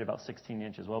 we cut it about 16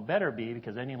 inches. Well, better be,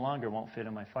 because any longer won't fit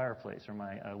in my fireplace or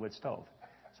my wood stove.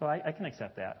 So I can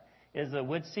accept that. Is the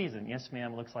wood seasoned? Yes,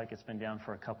 ma'am, it looks like it's been down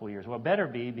for a couple of years. Well, better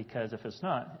be, because if it's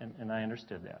not, and I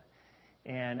understood that.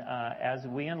 And as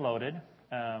we unloaded,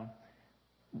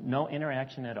 no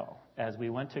interaction at all. As we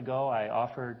went to go, I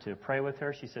offered to pray with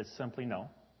her. She said simply no,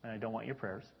 and I don't want your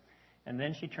prayers. And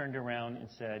then she turned around and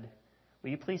said, will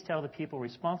you please tell the people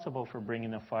responsible for bringing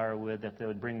the firewood that they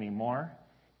would bring me more?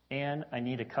 And I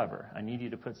need a cover. I need you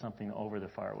to put something over the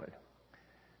firewood.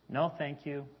 No, thank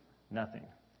you. Nothing.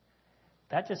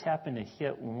 That just happened to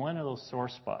hit one of those sore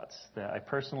spots that I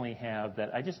personally have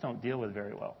that I just don't deal with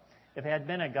very well. If it had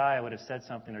been a guy, I would have said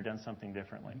something or done something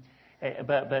differently.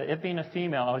 But it being a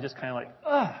female, I was just kind of like,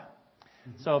 ugh.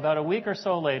 So about a week or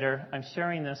so later, I'm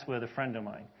sharing this with a friend of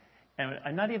mine. And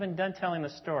I'm not even done telling the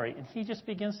story, and he just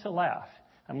begins to laugh.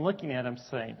 I'm looking at him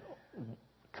saying,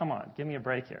 come on, give me a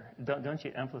break here. Don't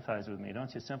you empathize with me?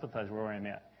 Don't you sympathize where I'm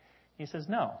at? He says,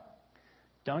 no.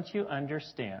 Don't you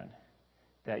understand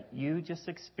that you just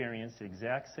experienced the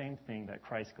exact same thing that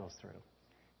Christ goes through?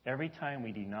 Every time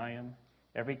we deny Him,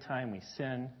 every time we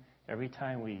sin, every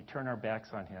time we turn our backs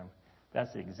on Him,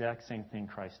 that's the exact same thing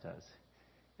Christ does.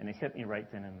 And it hit me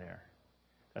right then and there.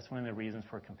 That's one of the reasons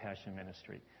for compassion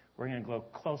ministry. We're going to go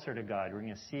closer to God. We're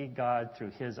going to see God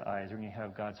through His eyes. We're going to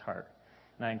have God's heart.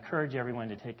 And I encourage everyone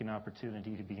to take an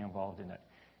opportunity to be involved in it.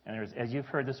 And as you've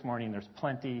heard this morning, there's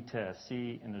plenty to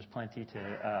see, and there's plenty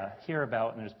to hear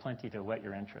about, and there's plenty to whet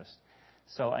your interest.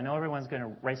 So I know everyone's going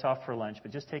to race off for lunch,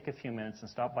 but just take a few minutes and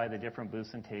stop by the different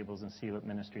booths and tables and see what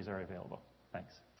ministries are available. Thanks.